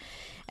hear.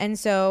 And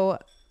so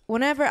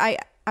whenever I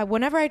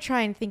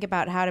try and think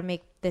about how to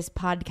make this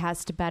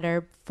podcast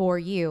better for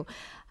you,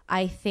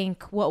 I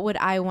think, what would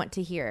I want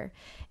to hear?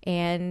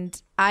 And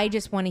I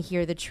just want to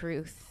hear the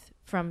truth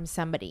from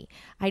somebody.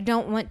 I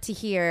don't want to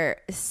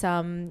hear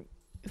some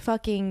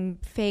fucking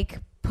fake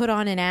put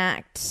on an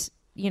act,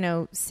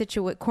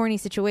 corny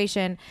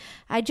situation.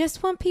 I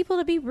just want people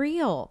to be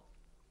real.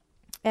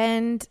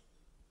 And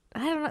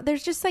I don't know,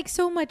 there's just like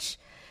so much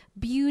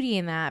beauty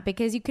in that,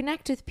 because you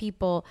connect with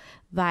people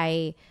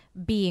by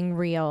being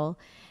real.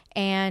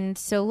 And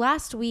so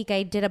last week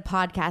I did a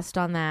podcast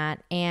on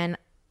that, and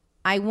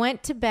I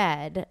went to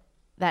bed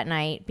that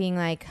night being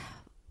like,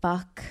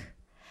 fuck,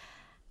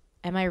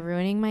 am I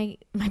ruining my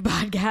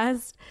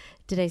podcast?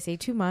 Did I say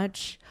too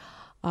much?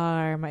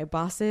 Are my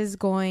bosses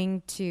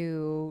going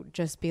to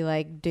just be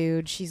like,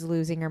 dude, she's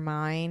losing her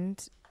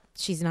mind?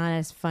 She's not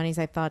as funny as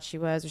I thought she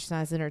was, or she's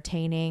not as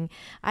entertaining.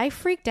 I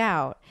freaked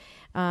out.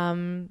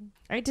 I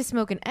had to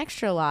smoke an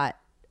extra lot,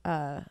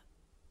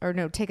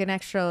 take an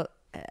extra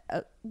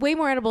way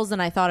more edibles than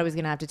I thought I was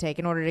going to have to take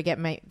in order to get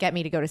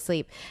me to go to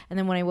sleep. And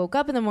then when I woke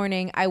up in the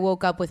morning, I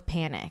woke up with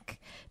panic,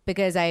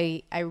 because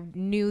I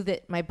knew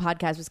that my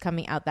podcast was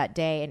coming out that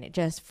day, and it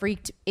just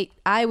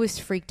I was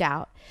freaked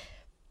out.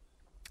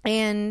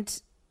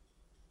 And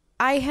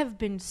I have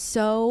been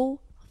so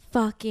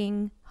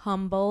fucking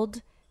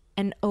humbled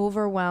and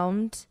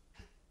overwhelmed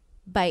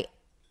by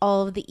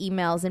all of the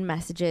emails and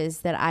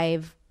messages that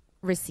I've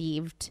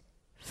received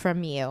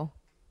from you.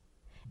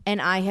 And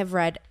I have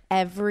read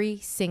every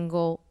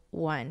single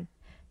one.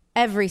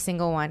 I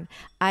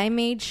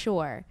made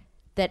sure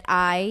that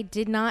I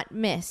did not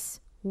miss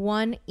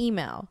one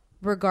email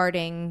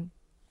regarding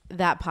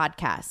that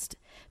podcast,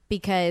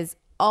 because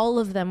all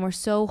of them were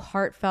so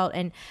heartfelt,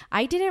 and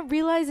I didn't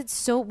realize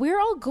we're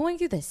all going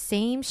through the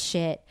same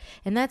shit,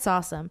 and that's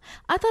awesome.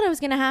 I thought I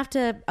was gonna have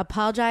to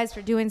apologize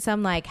for doing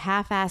some like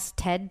half-assed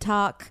TED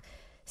Talk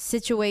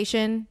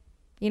situation,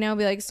 be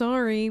like,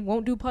 sorry,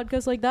 won't do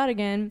podcasts like that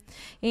again.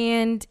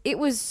 And it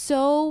was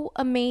so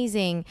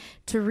amazing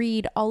to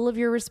read all of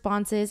your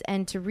responses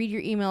and to read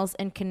your emails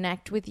and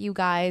connect with you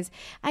guys.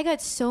 I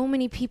got so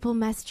many people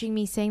messaging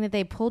me saying that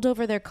they pulled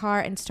over their car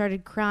and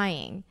started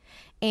crying,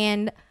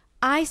 and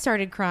I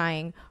started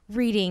crying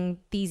reading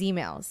these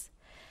emails.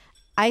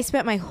 I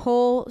spent my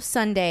whole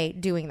Sunday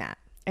doing that.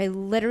 I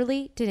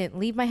literally didn't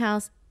leave my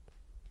house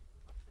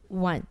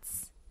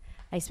once.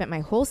 I spent my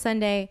whole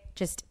Sunday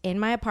just in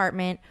my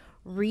apartment,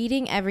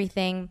 reading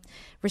everything,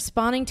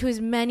 responding to as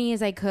many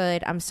as I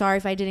could. I'm sorry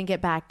if I didn't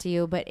get back to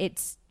you, but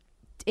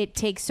it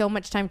takes so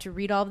much time to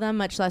read all of them,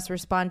 much less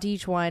respond to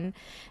each one,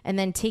 and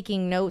then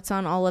taking notes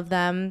on all of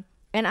them.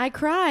 And I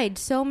cried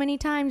so many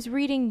times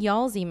reading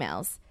y'all's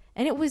emails.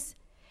 And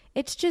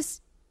it's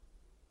just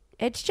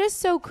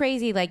so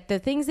crazy. Like, the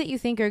things that you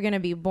think are going to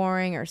be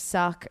boring or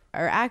suck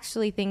are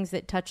actually things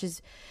that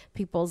touches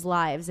people's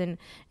lives. And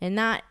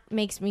that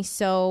makes me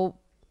so,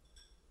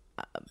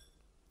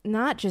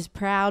 not just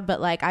proud,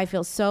 but like, I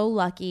feel so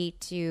lucky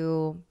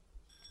to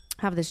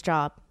have this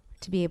job,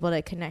 to be able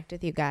to connect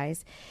with you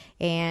guys.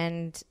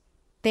 And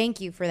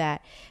thank you for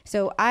that.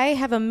 So I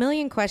have a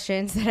million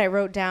questions that I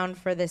wrote down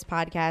for this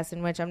podcast,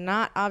 in which I'm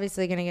not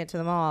obviously going to get to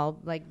them all,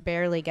 like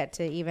barely get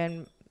to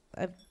even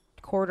a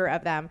quarter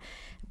of them,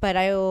 but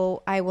I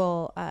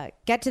will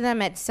get to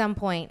them at some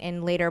point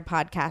in later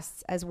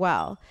podcasts as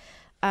well.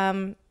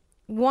 One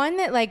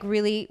that like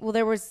really, well,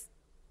 there was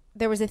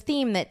a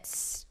theme that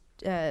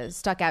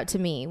stuck out to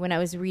me when I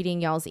was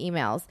reading y'all's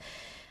emails.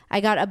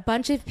 I got a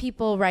bunch of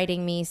people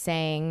writing me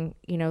saying,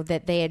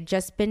 that they had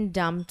just been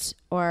dumped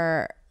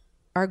or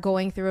are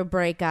going through a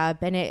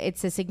breakup, and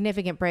it's a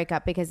significant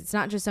breakup, because it's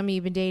not just somebody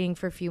you've been dating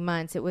for a few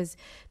months. It was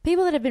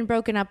people that have been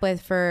broken up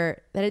with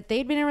they'd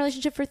been in a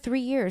relationship for 3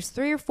 years,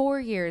 3 or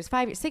 4 years,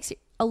 5 years, 6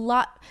 years, a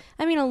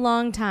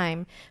long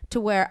time, to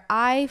where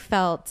I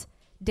felt,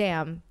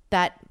 damn,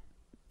 that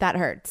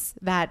hurts.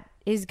 That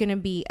is going to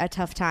be a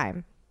tough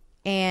time.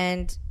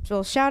 And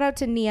so shout out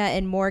to Nia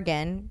and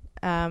Morgan,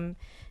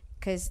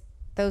 because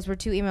those were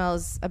 2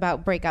 emails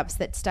about breakups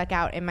that stuck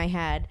out in my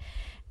head.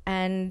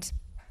 And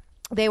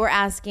they were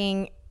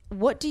asking,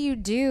 what do you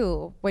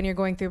do when you're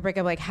going through a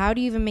breakup? Like, how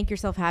do you even make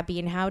yourself happy,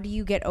 and how do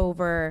you get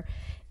over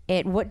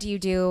it? What do you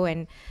do?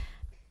 And,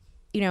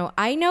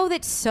 I know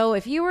that, so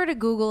if you were to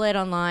Google it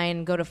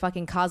online, go to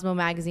fucking Cosmo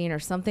magazine or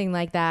something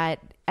like that,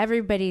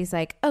 everybody's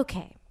like,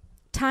 okay,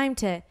 time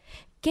to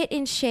get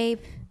in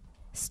shape,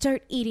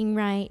 start eating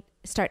right,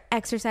 start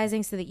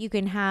exercising so that you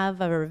can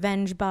have a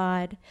revenge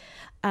bod,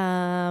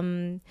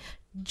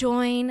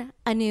 join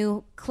a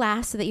new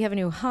class so that you have a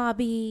new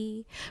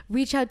hobby,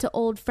 reach out to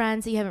old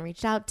friends that you haven't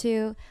reached out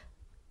to.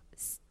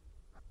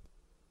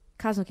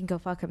 Cosmo can go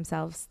fuck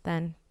themselves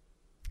then.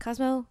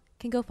 Cosmo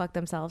can go fuck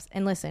themselves.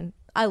 And listen,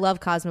 I love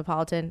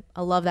Cosmopolitan.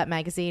 I love that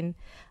magazine.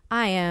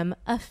 I am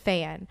a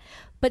fan.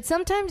 But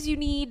sometimes you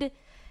need,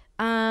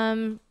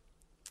 not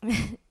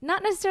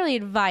necessarily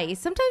advice.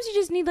 Sometimes you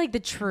just need like the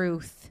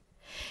truth.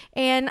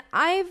 And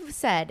I've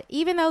said,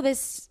 even though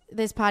this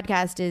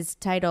podcast is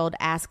titled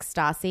Ask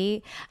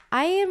Stassi,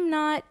 I am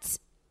not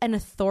an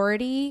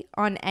authority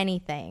on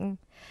anything.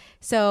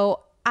 So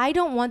I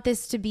don't want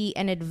this to be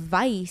an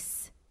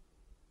advice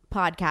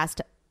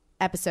podcast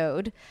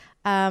episode.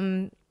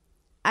 I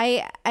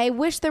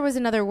wish there was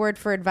another word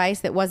for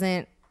advice that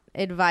wasn't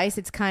advice.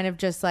 It's kind of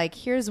just like,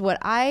 here's what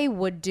I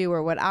would do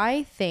or what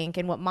I think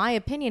and what my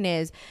opinion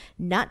is,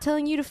 not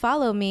telling you to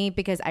follow me,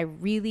 because I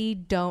really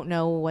don't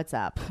know what's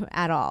up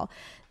at all.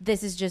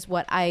 This is just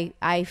what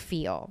I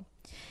feel.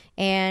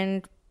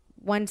 And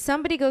when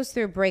somebody goes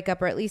through a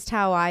breakup, or at least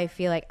how I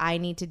feel like I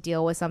need to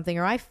deal with something,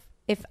 or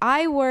if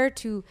I were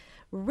to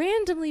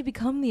randomly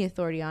become the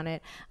authority on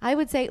it, I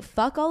would say,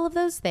 fuck all of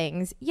those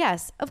things.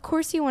 Yes, of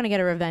course you want to get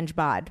a revenge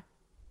bod.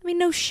 I mean,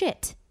 no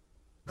shit.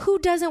 Who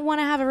doesn't want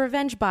to have a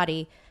revenge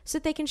body so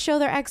that they can show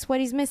their ex what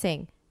he's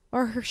missing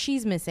or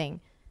she's missing?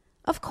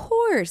 Of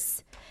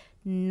course.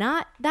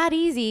 Not that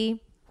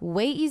easy.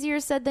 Way easier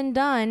said than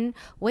done.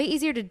 Way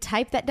easier to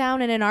type that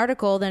down in an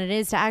article than it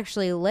is to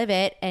actually live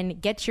it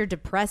and get your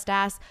depressed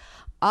ass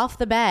off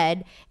the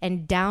bed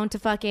and down to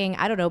fucking,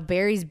 I don't know,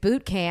 Barry's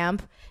boot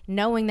camp,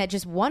 knowing that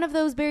just one of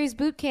those Barry's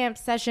boot camp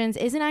sessions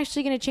isn't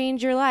actually going to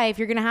change your life.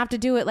 You're going to have to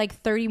do it like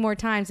 30 more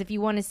times if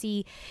you want to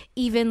see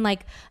even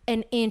like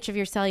an inch of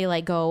your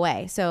cellulite go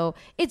away. So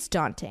it's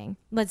daunting.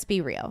 Let's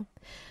be real.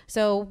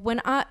 So when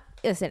I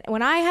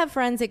have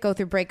friends that go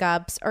through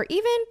breakups, or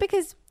even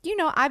because,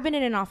 I've been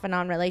in an off and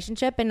on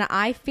relationship, and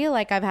I feel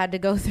like I've had to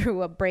go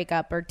through a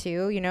breakup or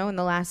two, in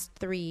the last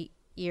 3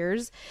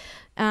 years.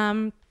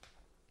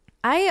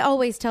 I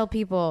always tell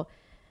people,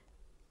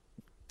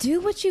 do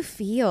what you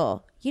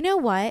feel. You know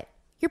what?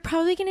 you're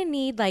probably going to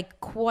need like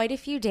quite a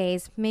few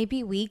days,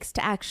 maybe weeks,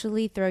 to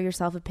actually throw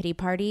yourself a pity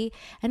party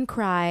and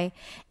cry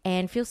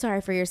and feel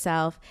sorry for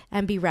yourself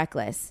and be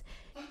reckless.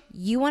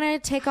 You want to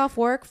take off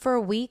work for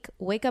a week,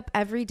 wake up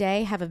every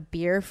day, have a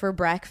beer for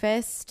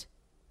breakfast,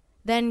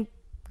 then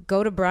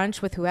go to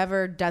brunch with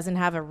whoever doesn't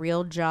have a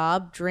real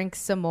job, drink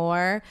some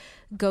more,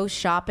 go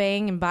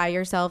shopping and buy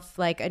yourself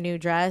like a new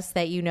dress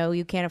that you know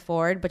you can't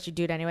afford, but you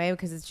do it anyway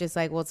because it's just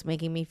like, well, it's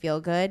making me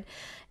feel good.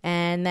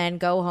 And then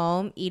go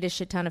home, eat a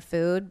shit ton of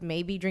food,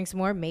 maybe drink some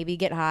more, maybe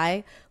get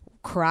high,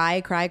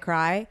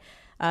 cry.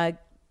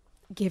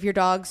 Give your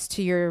dogs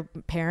to your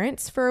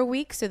parents for a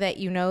week so that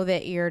you know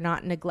that you're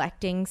not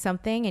neglecting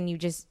something, and you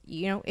just,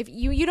 if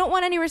you don't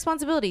want any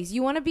responsibilities,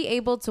 you want to be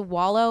able to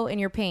wallow in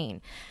your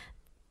pain.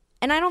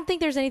 And I don't think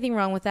there's anything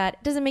wrong with that.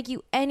 It doesn't make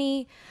you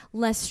any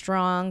less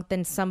strong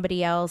than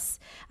somebody else.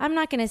 I'm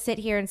not going to sit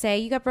here and say,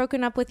 you got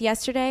broken up with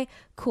yesterday?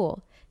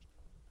 Cool.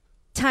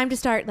 Time to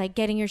start like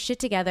getting your shit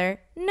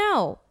together.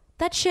 No,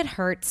 that shit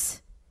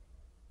hurts.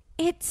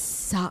 It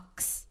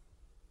sucks.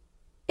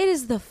 It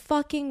is the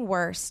fucking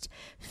worst.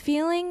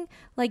 Feeling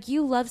like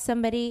you love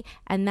somebody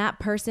and that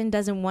person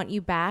doesn't want you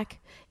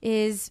back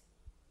is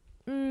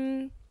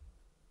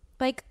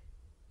like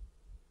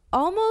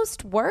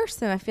almost worse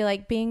than I feel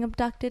like being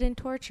abducted and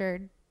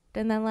tortured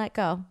and then let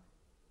go.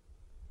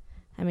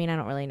 I mean, I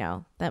don't really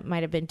know. That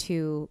might have been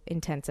too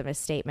intense of a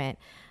statement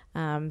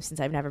since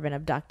I've never been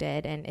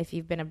abducted. And if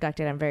you've been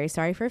abducted, I'm very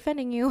sorry for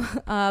offending you.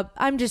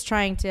 I'm just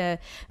trying to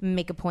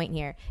make a point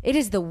here. It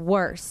is the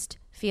worst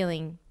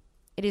feeling.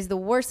 It is the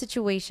worst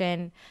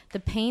situation. The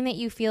pain that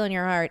you feel in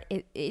your heart,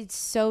 it's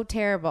so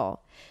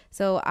terrible.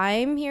 So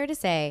I'm here to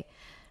say,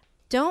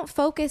 don't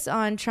focus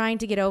on trying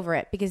to get over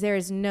it, because there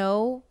is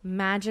no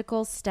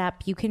magical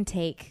step you can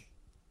take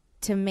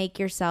to make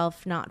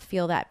yourself not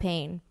feel that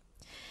pain.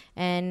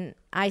 And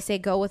I say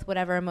go with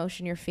whatever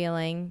emotion you're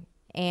feeling.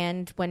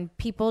 And when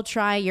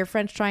your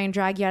friends try and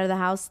drag you out of the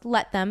house,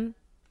 let them.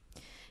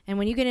 And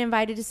when you get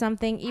invited to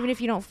something, even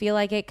if you don't feel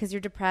like it because you're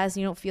depressed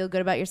and you don't feel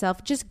good about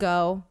yourself, just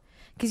go.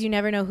 Because you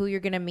never know who you're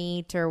going to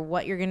meet or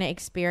what you're going to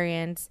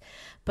experience.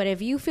 But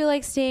if you feel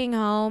like staying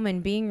home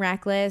and being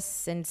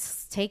reckless and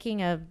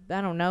taking a,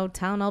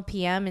 Tylenol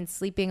PM and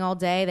sleeping all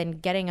day, then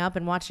getting up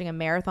and watching a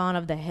marathon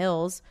of the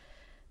hills,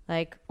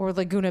 or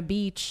Laguna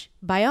Beach,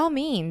 by all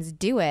means,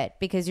 do it,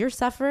 because you're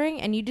suffering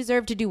and you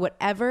deserve to do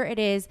whatever it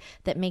is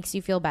that makes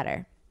you feel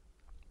better.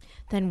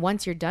 Then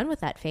once you're done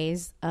with that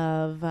phase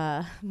of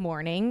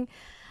mourning,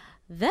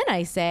 then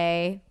I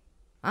say,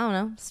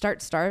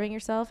 start starving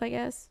yourself, I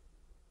guess.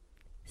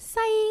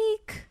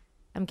 Psych.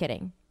 I'm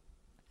kidding.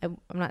 I'm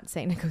not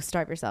saying to go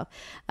starve yourself.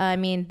 I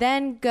mean,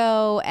 then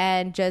go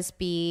and just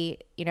be,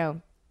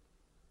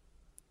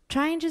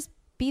 try and just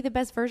be the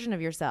best version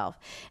of yourself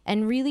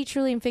and really,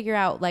 truly figure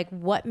out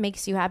what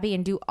makes you happy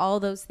and do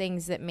all those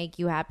things that make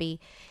you happy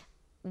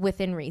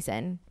within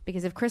reason.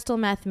 Because if crystal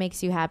meth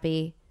makes you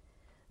happy,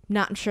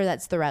 not sure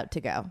that's the route to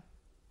go.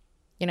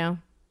 I'm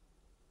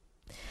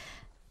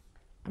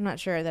not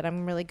sure that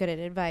I'm really good at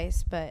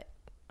advice, but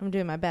I'm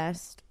doing my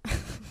best.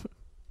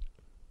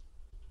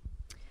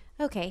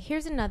 Okay,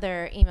 here's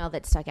another email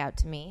that stuck out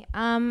to me.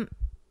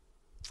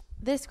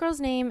 This girl's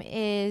name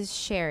is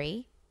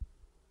Sherry.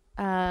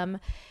 And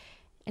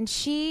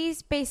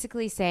she's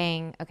basically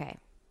saying, okay,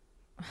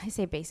 I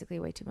say basically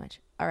way too much.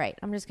 All right,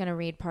 I'm just going to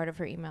read part of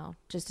her email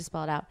just to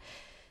spell it out.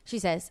 She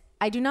says,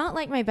 I do not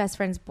like my best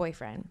friend's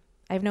boyfriend.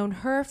 I've known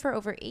her for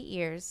over 8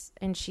 years,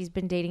 and she's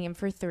been dating him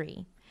for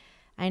 3.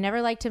 I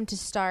never liked him to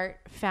start,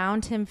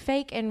 found him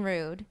fake and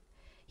rude.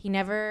 He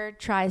never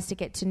tries to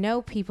get to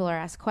know people or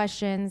ask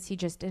questions. He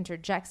just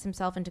interjects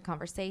himself into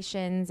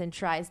conversations and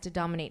tries to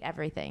dominate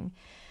everything.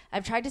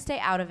 I've tried to stay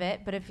out of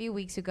it, but a few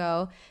weeks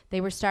ago, they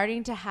were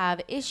starting to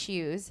have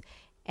issues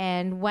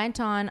and went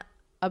on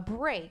a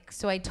break.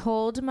 So I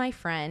told my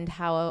friend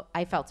how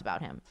I felt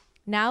about him.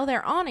 Now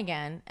they're on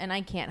again, and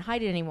I can't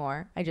hide it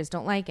anymore. I just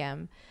don't like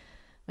him.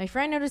 My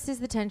friend notices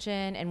the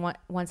tension and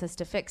wants us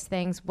to fix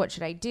things. What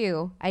should I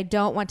do? I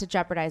don't want to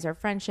jeopardize our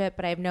friendship,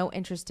 but I have no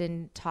interest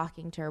in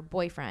talking to her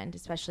boyfriend,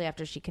 especially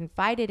after she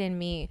confided in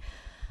me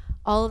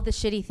all of the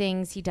shitty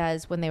things he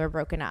does when they were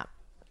broken up.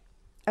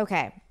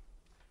 Okay.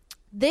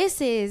 This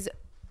is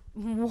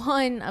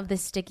one of the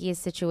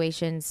stickiest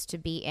situations to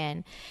be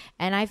in.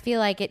 And I feel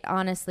like it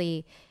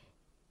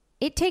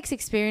takes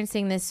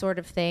experiencing this sort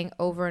of thing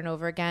over and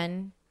over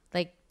again,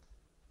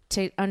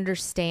 to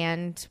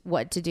understand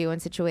what to do in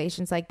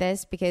situations like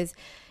this. Because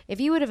if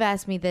you would have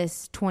asked me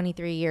this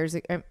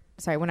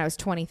when I was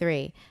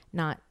 23,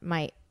 not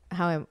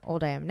how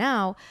old I am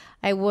now,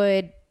 I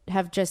would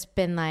have just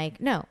been like,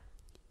 no,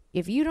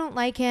 if you don't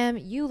like him,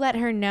 you let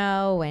her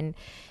know. And,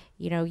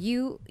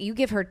 you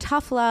give her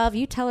tough love.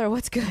 You tell her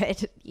what's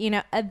good.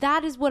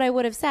 That is what I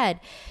would have said.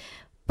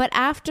 But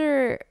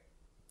after,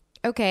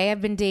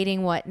 I've been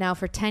dating now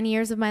for 10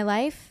 years of my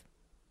life.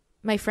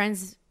 My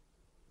friends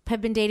have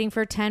been dating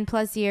for 10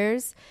 plus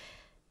years.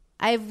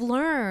 I've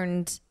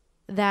learned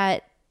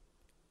that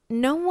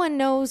no one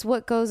knows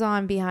what goes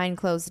on behind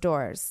closed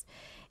doors.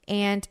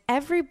 And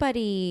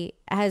everybody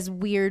has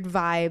weird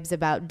vibes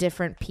about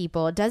different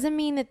people. It doesn't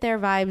mean that their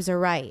vibes are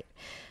right.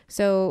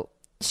 So,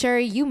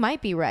 Sherry, you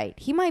might be right.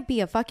 He might be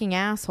a fucking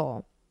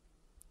asshole.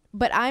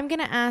 But I'm going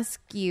to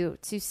ask you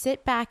to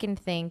sit back and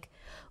think,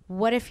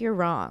 what if you're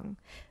wrong?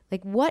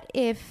 Like, what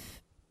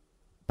if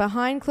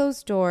behind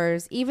closed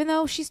doors, even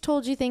though she's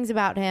told you things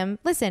about him,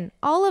 listen,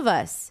 all of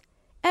us,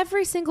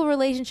 every single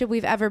relationship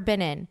we've ever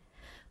been in,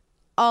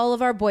 all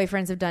of our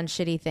boyfriends have done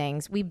shitty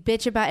things. We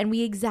bitch about and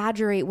we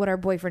exaggerate what our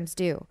boyfriends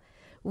do.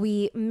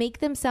 We make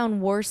them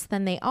sound worse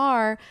than they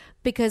are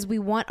because we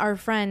want our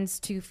friends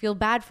to feel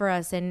bad for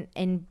us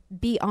and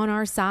be on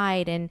our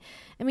side. And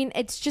I mean,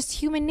 it's just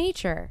human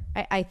nature,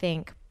 I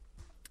think.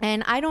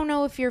 And I don't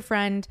know if your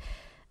friend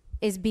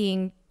is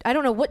being, I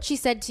don't know what she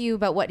said to you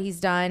about what he's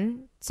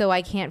done, so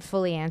I can't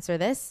fully answer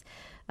this.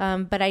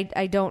 But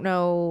I don't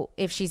know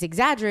if she's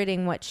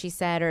exaggerating what she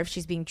said or if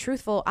she's being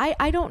truthful.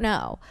 I don't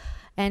know.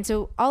 And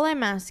so all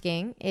I'm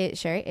asking,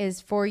 Sherry,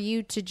 is for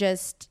you to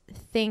just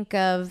think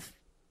of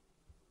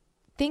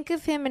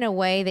him in a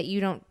way that you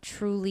don't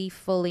truly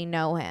fully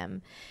know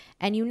him.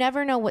 And you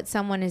never know what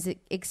someone is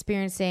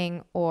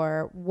experiencing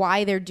or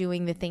why they're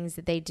doing the things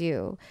that they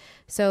do.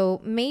 So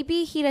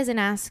maybe he doesn't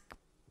ask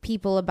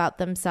people about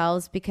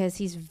themselves because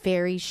he's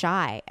very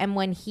shy. And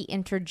when he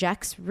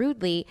interjects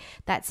rudely,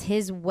 that's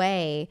his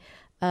way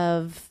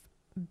of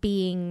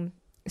being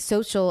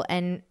social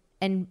and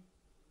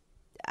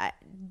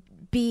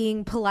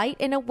being polite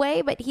in a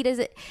way, but he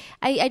doesn't.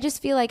 I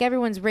just feel like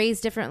everyone's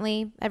raised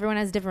differently. Everyone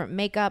has different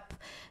makeup,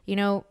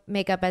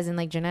 makeup as in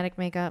like genetic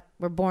makeup.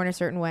 We're born a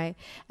certain way.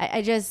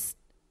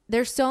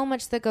 There's so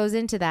much that goes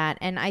into that.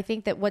 And I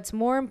think that what's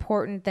more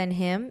important than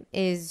him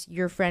is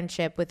your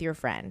friendship with your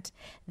friend.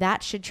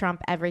 That should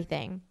trump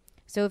everything.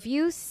 So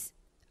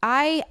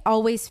I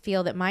always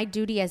feel that my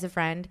duty as a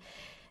friend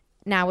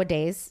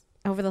nowadays,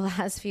 over the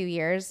last few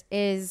years,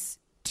 is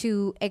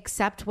to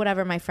accept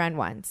whatever my friend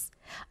wants.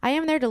 I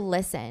am there to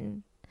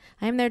listen.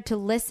 I am there to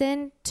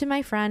listen to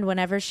my friend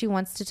whenever she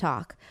wants to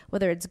talk,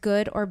 whether it's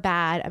good or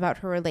bad about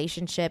her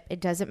relationship.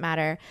 It doesn't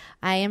matter.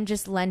 I am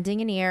just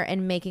lending an ear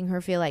and making her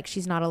feel like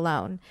she's not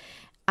alone.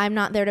 I'm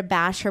not there to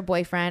bash her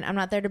boyfriend. I'm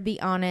not there to be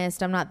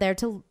honest. I'm not there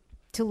to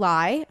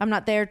lie. I'm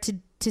not there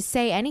to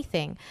say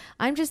anything.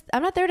 I'm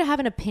not there to have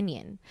an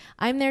opinion.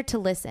 I'm there to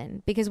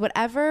listen because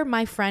whatever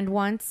my friend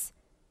wants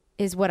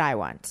is what I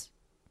want.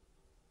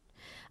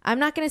 I'm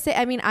not going to say,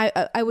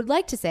 I would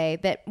like to say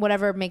that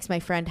whatever makes my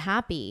friend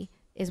happy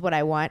is what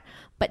I want.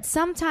 But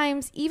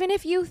sometimes, even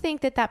if you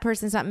think that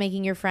person's not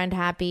making your friend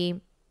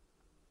happy,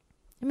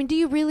 do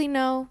you really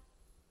know?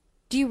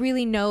 Do you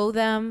really know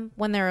them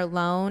when they're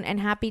alone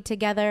and happy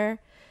together?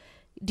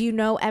 Do you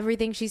know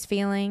everything she's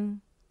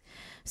feeling?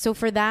 So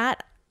for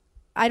that,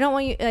 I don't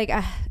want you,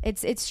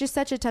 it's just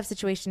such a tough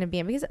situation to be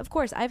in because, of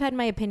course, I've had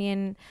my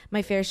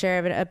fair share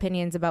of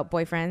opinions about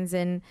boyfriends,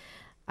 and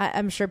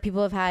I'm sure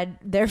people have had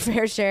their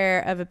fair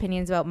share of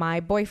opinions about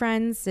my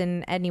boyfriends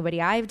and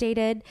anybody I've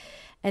dated.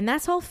 And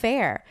that's all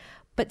fair.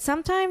 But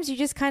sometimes you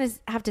just kind of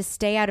have to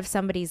stay out of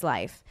somebody's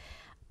life.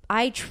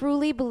 I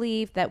truly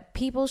believe that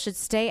people should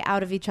stay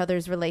out of each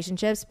other's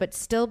relationships, but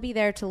still be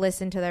there to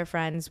listen to their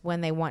friends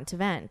when they want to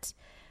vent.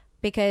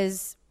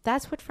 Because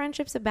that's what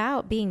friendship's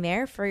about, being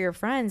there for your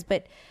friends.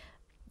 But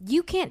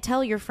you can't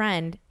tell your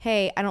friend,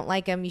 hey, I don't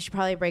like him, you should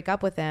probably break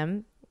up with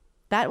him.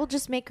 That will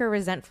just make her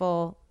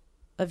resentful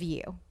of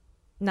you,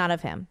 not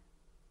of him.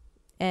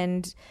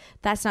 And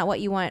that's not what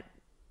you want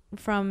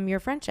from your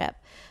friendship.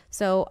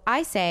 So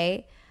I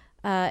say,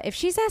 if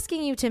she's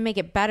asking you to make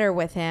it better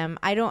with him,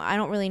 I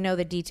don't really know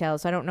the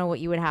details. So I don't know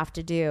what you would have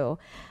to do.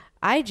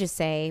 I just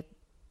say,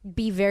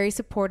 be very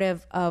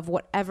supportive of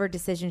whatever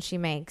decision she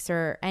makes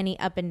or any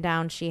up and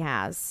down she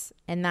has.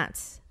 And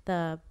that's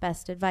the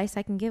best advice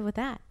I can give with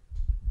that.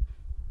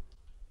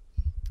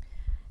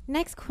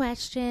 Next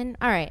question.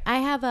 All right. I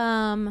have,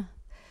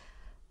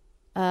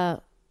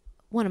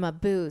 one of my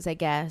boos, I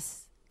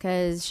guess,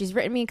 because she's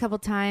written me a couple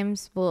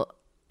times. Well,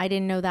 I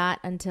didn't know that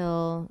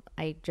until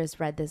I just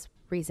read this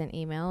recent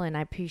email, and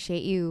I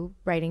appreciate you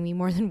writing me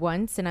more than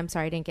once, and I'm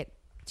sorry I didn't get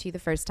to you the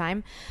first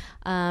time.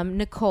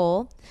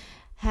 Nicole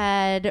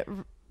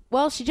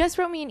she just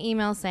wrote me an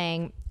email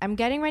saying, I'm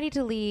getting ready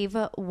to leave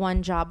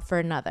one job for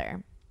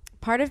another.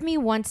 Part of me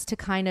wants to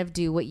kind of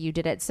do what you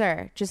did at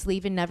SUR, just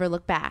leave and never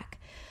look back.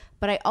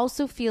 But I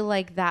also feel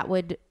like that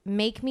would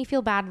make me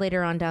feel bad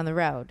later on down the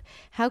road.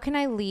 How can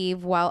I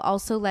leave while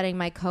also letting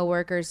my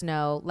coworkers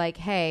know, like,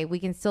 hey, we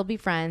can still be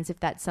friends if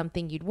that's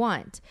something you'd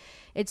want?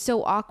 It's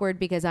so awkward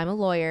because I'm a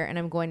lawyer and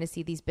I'm going to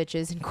see these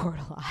bitches in court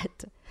a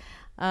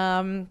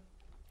lot.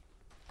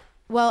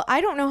 Well,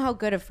 I don't know how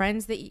good of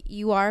friends that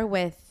you are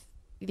with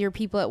your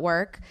people at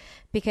work,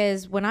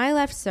 because when I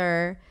left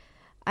SUR,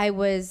 all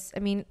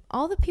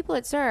the people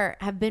at SUR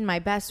have been my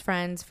best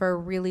friends for a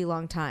really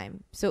long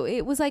time. So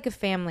it was like a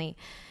family.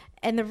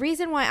 And the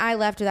reason why I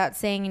left without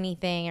saying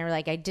anything or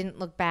I didn't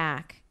look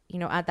back,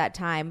 at that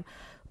time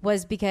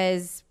was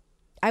because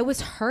I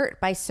was hurt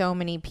by so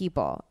many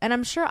people. And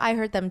I'm sure I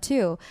hurt them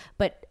too,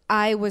 but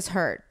I was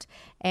hurt.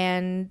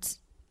 And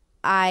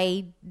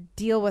I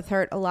deal with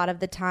hurt a lot of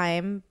the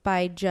time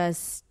by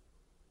just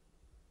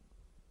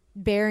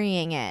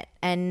burying it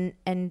and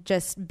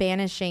just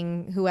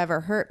banishing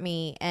whoever hurt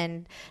me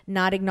and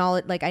not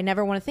acknowledge, like, I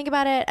never want to think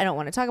about it. I don't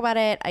want to talk about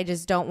it. I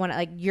just don't want to,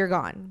 like, you're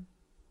gone.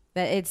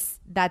 That's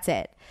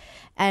it.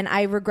 And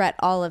I regret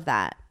all of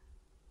that.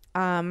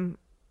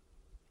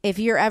 If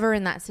you're ever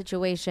in that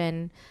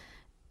situation,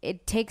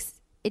 it takes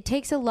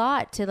a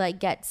lot to, like,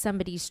 get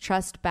somebody's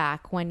trust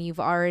back when you've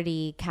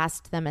already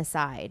cast them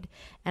aside.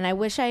 And I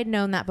wish I had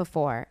known that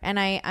before. And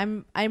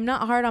I'm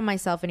not hard on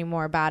myself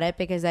anymore about it,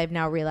 because I've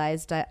now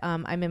realized that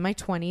I'm in my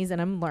 20s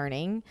and I'm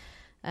learning.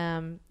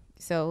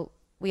 So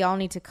we all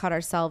need to cut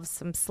ourselves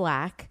some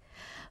slack.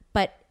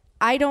 But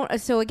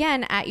so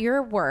again, at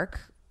your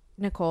work,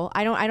 Nicole,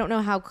 I don't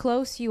know how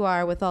close you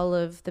are with all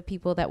of the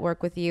people that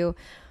work with you,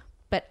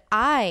 but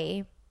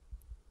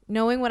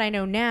knowing what I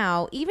know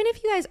now, even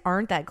if you guys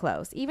aren't that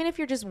close, even if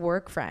you're just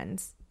work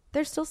friends,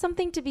 there's still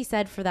something to be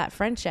said for that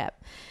friendship.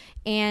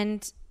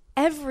 And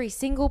every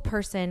single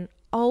person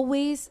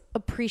always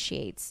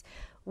appreciates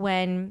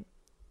when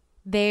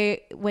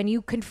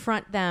you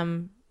confront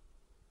them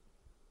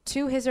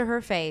to his or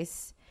her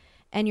face,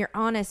 and you're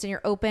honest and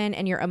you're open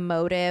and you're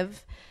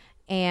emotive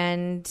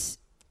and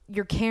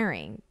you're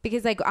caring.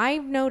 Because, like,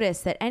 I've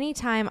noticed that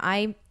anytime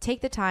I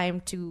take the time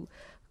to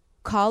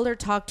call or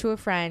talk to a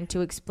friend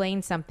to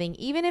explain something,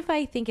 even if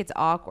I think it's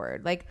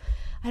awkward, like,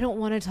 I don't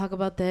want to talk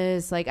about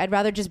this, like, I'd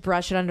rather just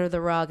brush it under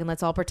the rug and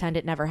let's all pretend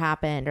it never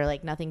happened, or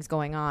like nothing's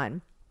going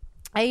on.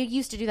 I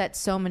used to do that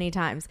so many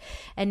times,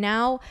 and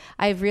now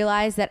I've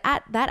realized that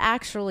that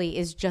actually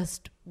is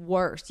just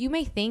worse. You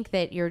may think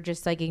that you're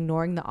just, like,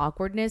 ignoring the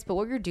awkwardness, but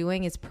what you're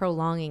doing is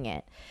prolonging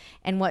it.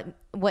 And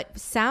what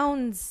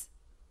sounds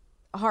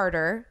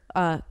harder,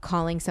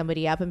 calling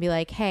somebody up and be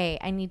like, hey,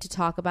 I need to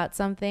talk about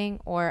something,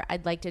 or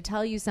I'd like to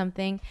tell you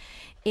something.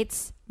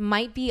 It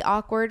might be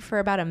awkward for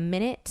about a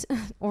minute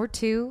or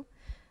two,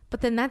 but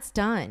then that's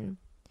done.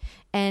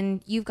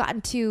 And you've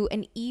gotten to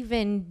an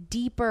even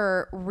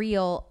deeper,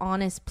 real,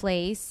 honest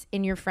place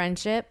in your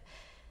friendship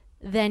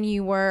than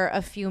you were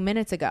a few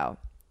minutes ago.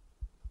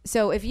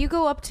 So if you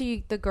go up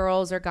to the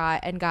girls or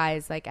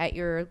guys, like, at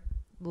your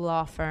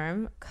law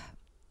firm,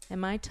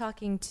 am I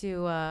talking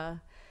to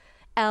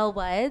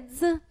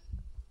Elwoods?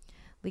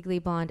 Legally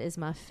Blonde is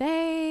my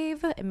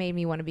fave. It made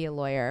me want to be a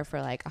lawyer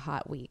for, like, a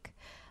hot week.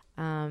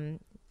 I'm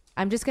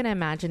just going to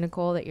imagine,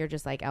 Nicole, that you're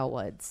just like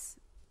Elwoods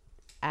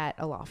at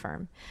a law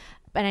firm.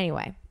 But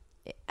anyway,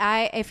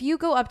 if you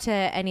go up to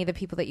any of the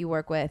people that you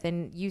work with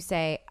and you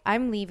say,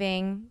 I'm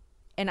leaving,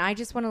 and I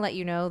just want to let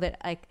you know that,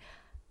 like,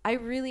 I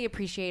really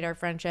appreciate our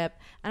friendship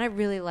and I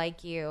really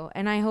like you,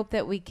 and I hope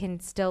that we can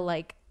still,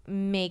 like,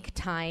 make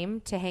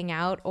time to hang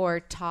out or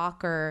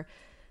talk, or,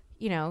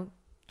 you know,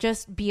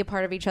 just be a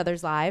part of each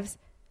other's lives.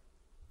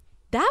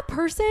 That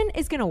person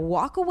is going to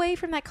walk away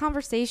from that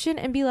conversation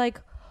and be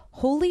like,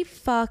 holy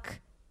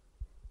fuck,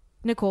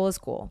 Nicole is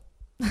cool.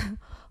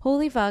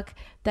 Holy fuck,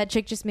 that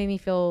chick just made me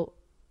feel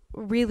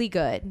really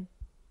good.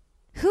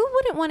 Who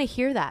wouldn't want to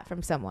hear that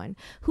from someone?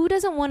 Who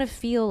doesn't want to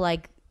feel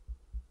like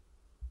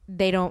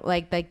they don't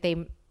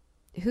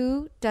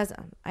who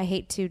doesn't? I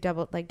hate to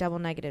double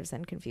negatives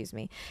and confuse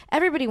me.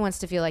 Everybody wants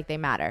to feel like they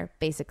matter,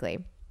 basically.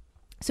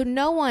 So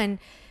no one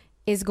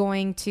is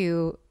going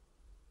to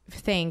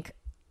think,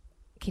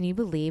 can you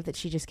believe that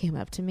she just came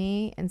up to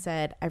me and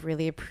said, I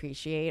really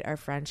appreciate our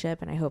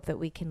friendship and I hope that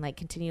we can, like,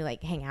 continue,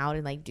 like, hang out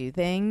and, like, do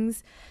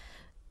things.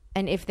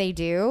 And if they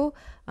do,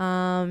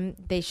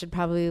 they should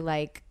probably,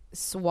 like,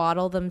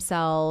 swaddle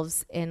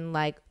themselves in,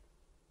 like,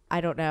 I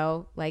don't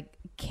know, like,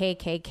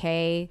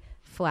 KKK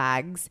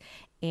flags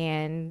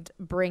and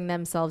bring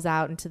themselves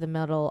out into the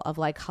middle of,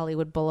 like,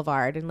 Hollywood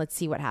Boulevard, and let's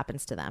see what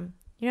happens to them.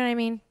 You know what I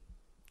mean?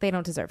 They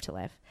don't deserve to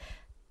live.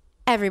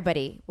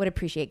 Everybody would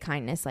appreciate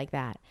kindness like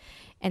that.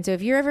 And so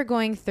if you're ever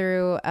going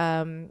through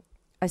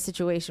a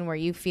situation where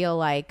you feel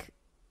like,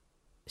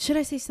 should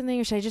I say something,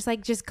 or should I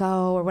just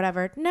go, or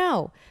whatever?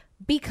 No,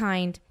 be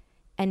kind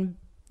and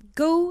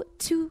go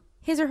to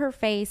his or her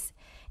face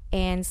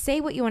and say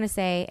what you want to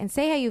say and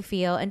say how you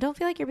feel, and don't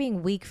feel like you're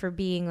being weak for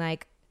being,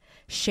 like,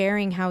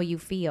 sharing how you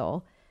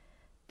feel.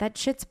 That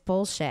shit's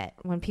bullshit.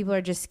 When people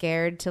are just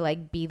scared to,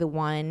 like, be the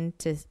one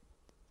to,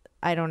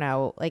 I don't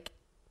know, like,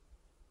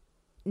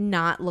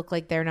 not look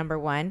like they're number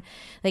one.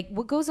 Like,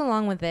 what goes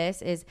along with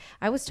this is,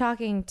 I was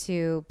talking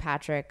to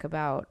Patrick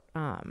about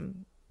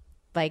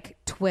like,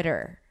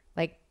 Twitter,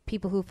 like,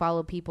 people who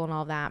follow people and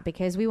all that,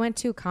 because we went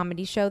to a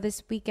comedy show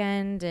this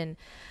weekend, and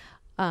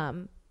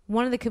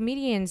one of the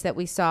comedians that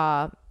we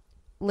saw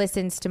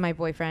listens to my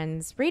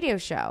boyfriend's radio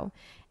show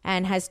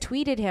and has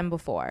tweeted him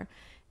before.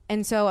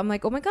 And so I'm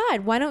like, oh my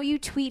God, why don't you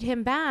tweet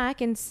him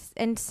back and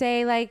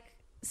say, like,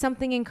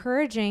 something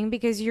encouraging,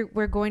 because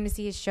we're going to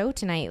see his show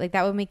tonight. Like,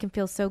 that would make him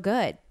feel so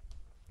good.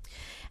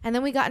 And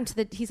then we got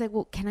into he's like,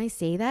 well, can I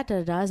say that?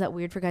 Is that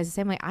weird for guys to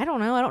say? I'm like, I don't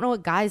know. I don't know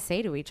what guys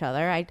say to each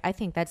other. I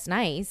think that's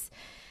nice.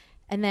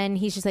 And then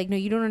he's just like, no,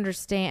 you don't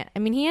understand. I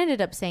mean, he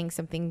ended up saying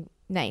something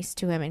nice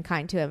to him and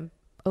kind to him.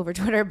 over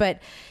Twitter,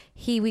 but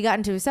we got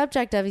into a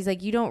subject of, he's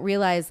like, you don't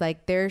realize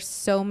like there's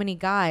so many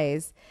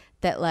guys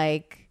that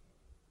like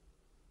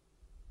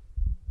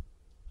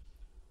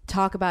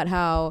talk about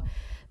how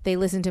they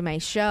listen to my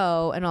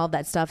show and all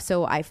that stuff.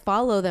 So I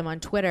follow them on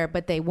Twitter,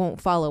 but they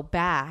won't follow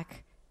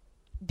back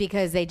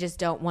because they just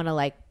don't want to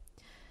like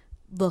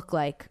look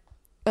like,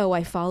 oh,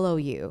 I follow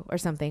you or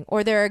something.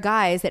 Or there are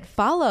guys that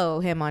follow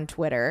him on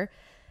Twitter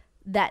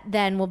that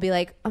then will be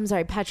like, I'm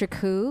sorry, Patrick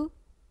who?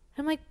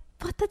 I'm like,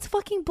 what? That's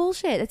fucking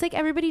bullshit. It's like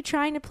everybody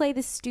trying to play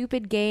this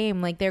stupid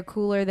game like they're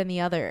cooler than the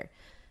other.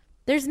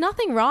 There's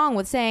nothing wrong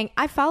with saying,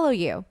 I follow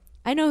you.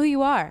 I know who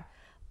you are.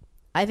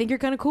 I think you're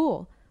kind of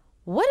cool.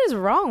 What is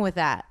wrong with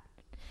that?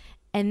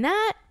 And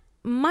that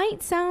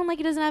might sound like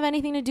it doesn't have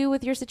anything to do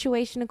with your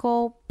situation,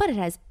 Nicole, but it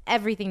has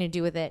everything to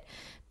do with it,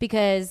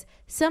 because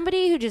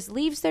somebody who just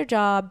leaves their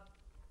job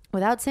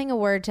without saying a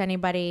word to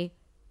anybody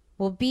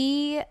will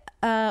be,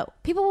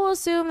 people will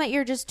assume that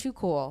you're just too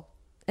cool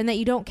and that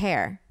you don't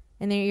care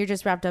and that you're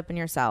just wrapped up in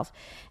yourself.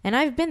 And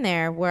I've been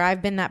there where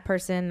I've been that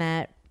person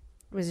that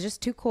was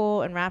just too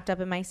cool and wrapped up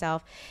in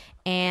myself.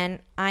 And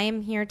I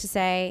am here to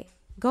say,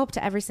 go up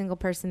to every single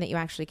person that you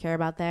actually care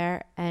about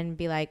there and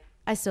be like,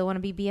 I still want to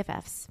be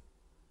BFFs.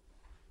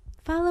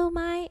 Follow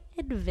my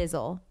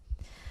advizzle.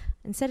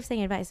 Instead of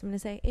saying advice, I'm going to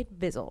say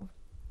advizzle.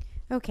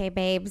 Okay,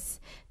 babes.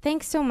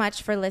 Thanks so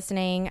much for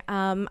listening.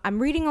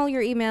 I'm reading all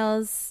your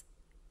emails.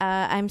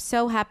 I'm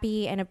so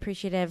happy and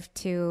appreciative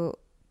to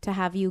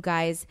have you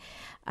guys.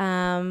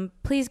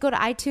 Please go to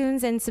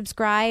iTunes and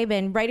subscribe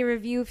and write a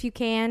review if you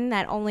can.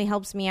 That only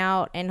helps me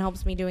out and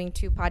helps me doing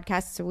 2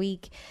 podcasts a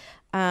week.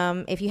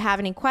 If you have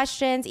any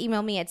questions,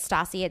 email me at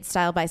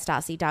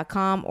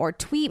stassi@stylebystassi.com or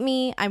tweet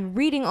me. I'm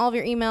reading all of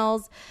your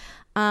emails.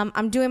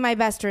 I'm doing my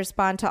best to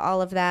respond to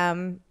all of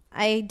them.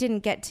 I didn't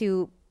get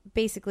to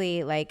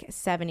basically like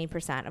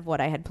 70% of what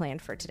I had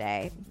planned for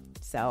today.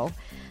 So,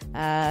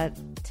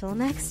 till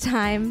next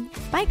time.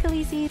 Bye,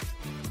 Khaleesi.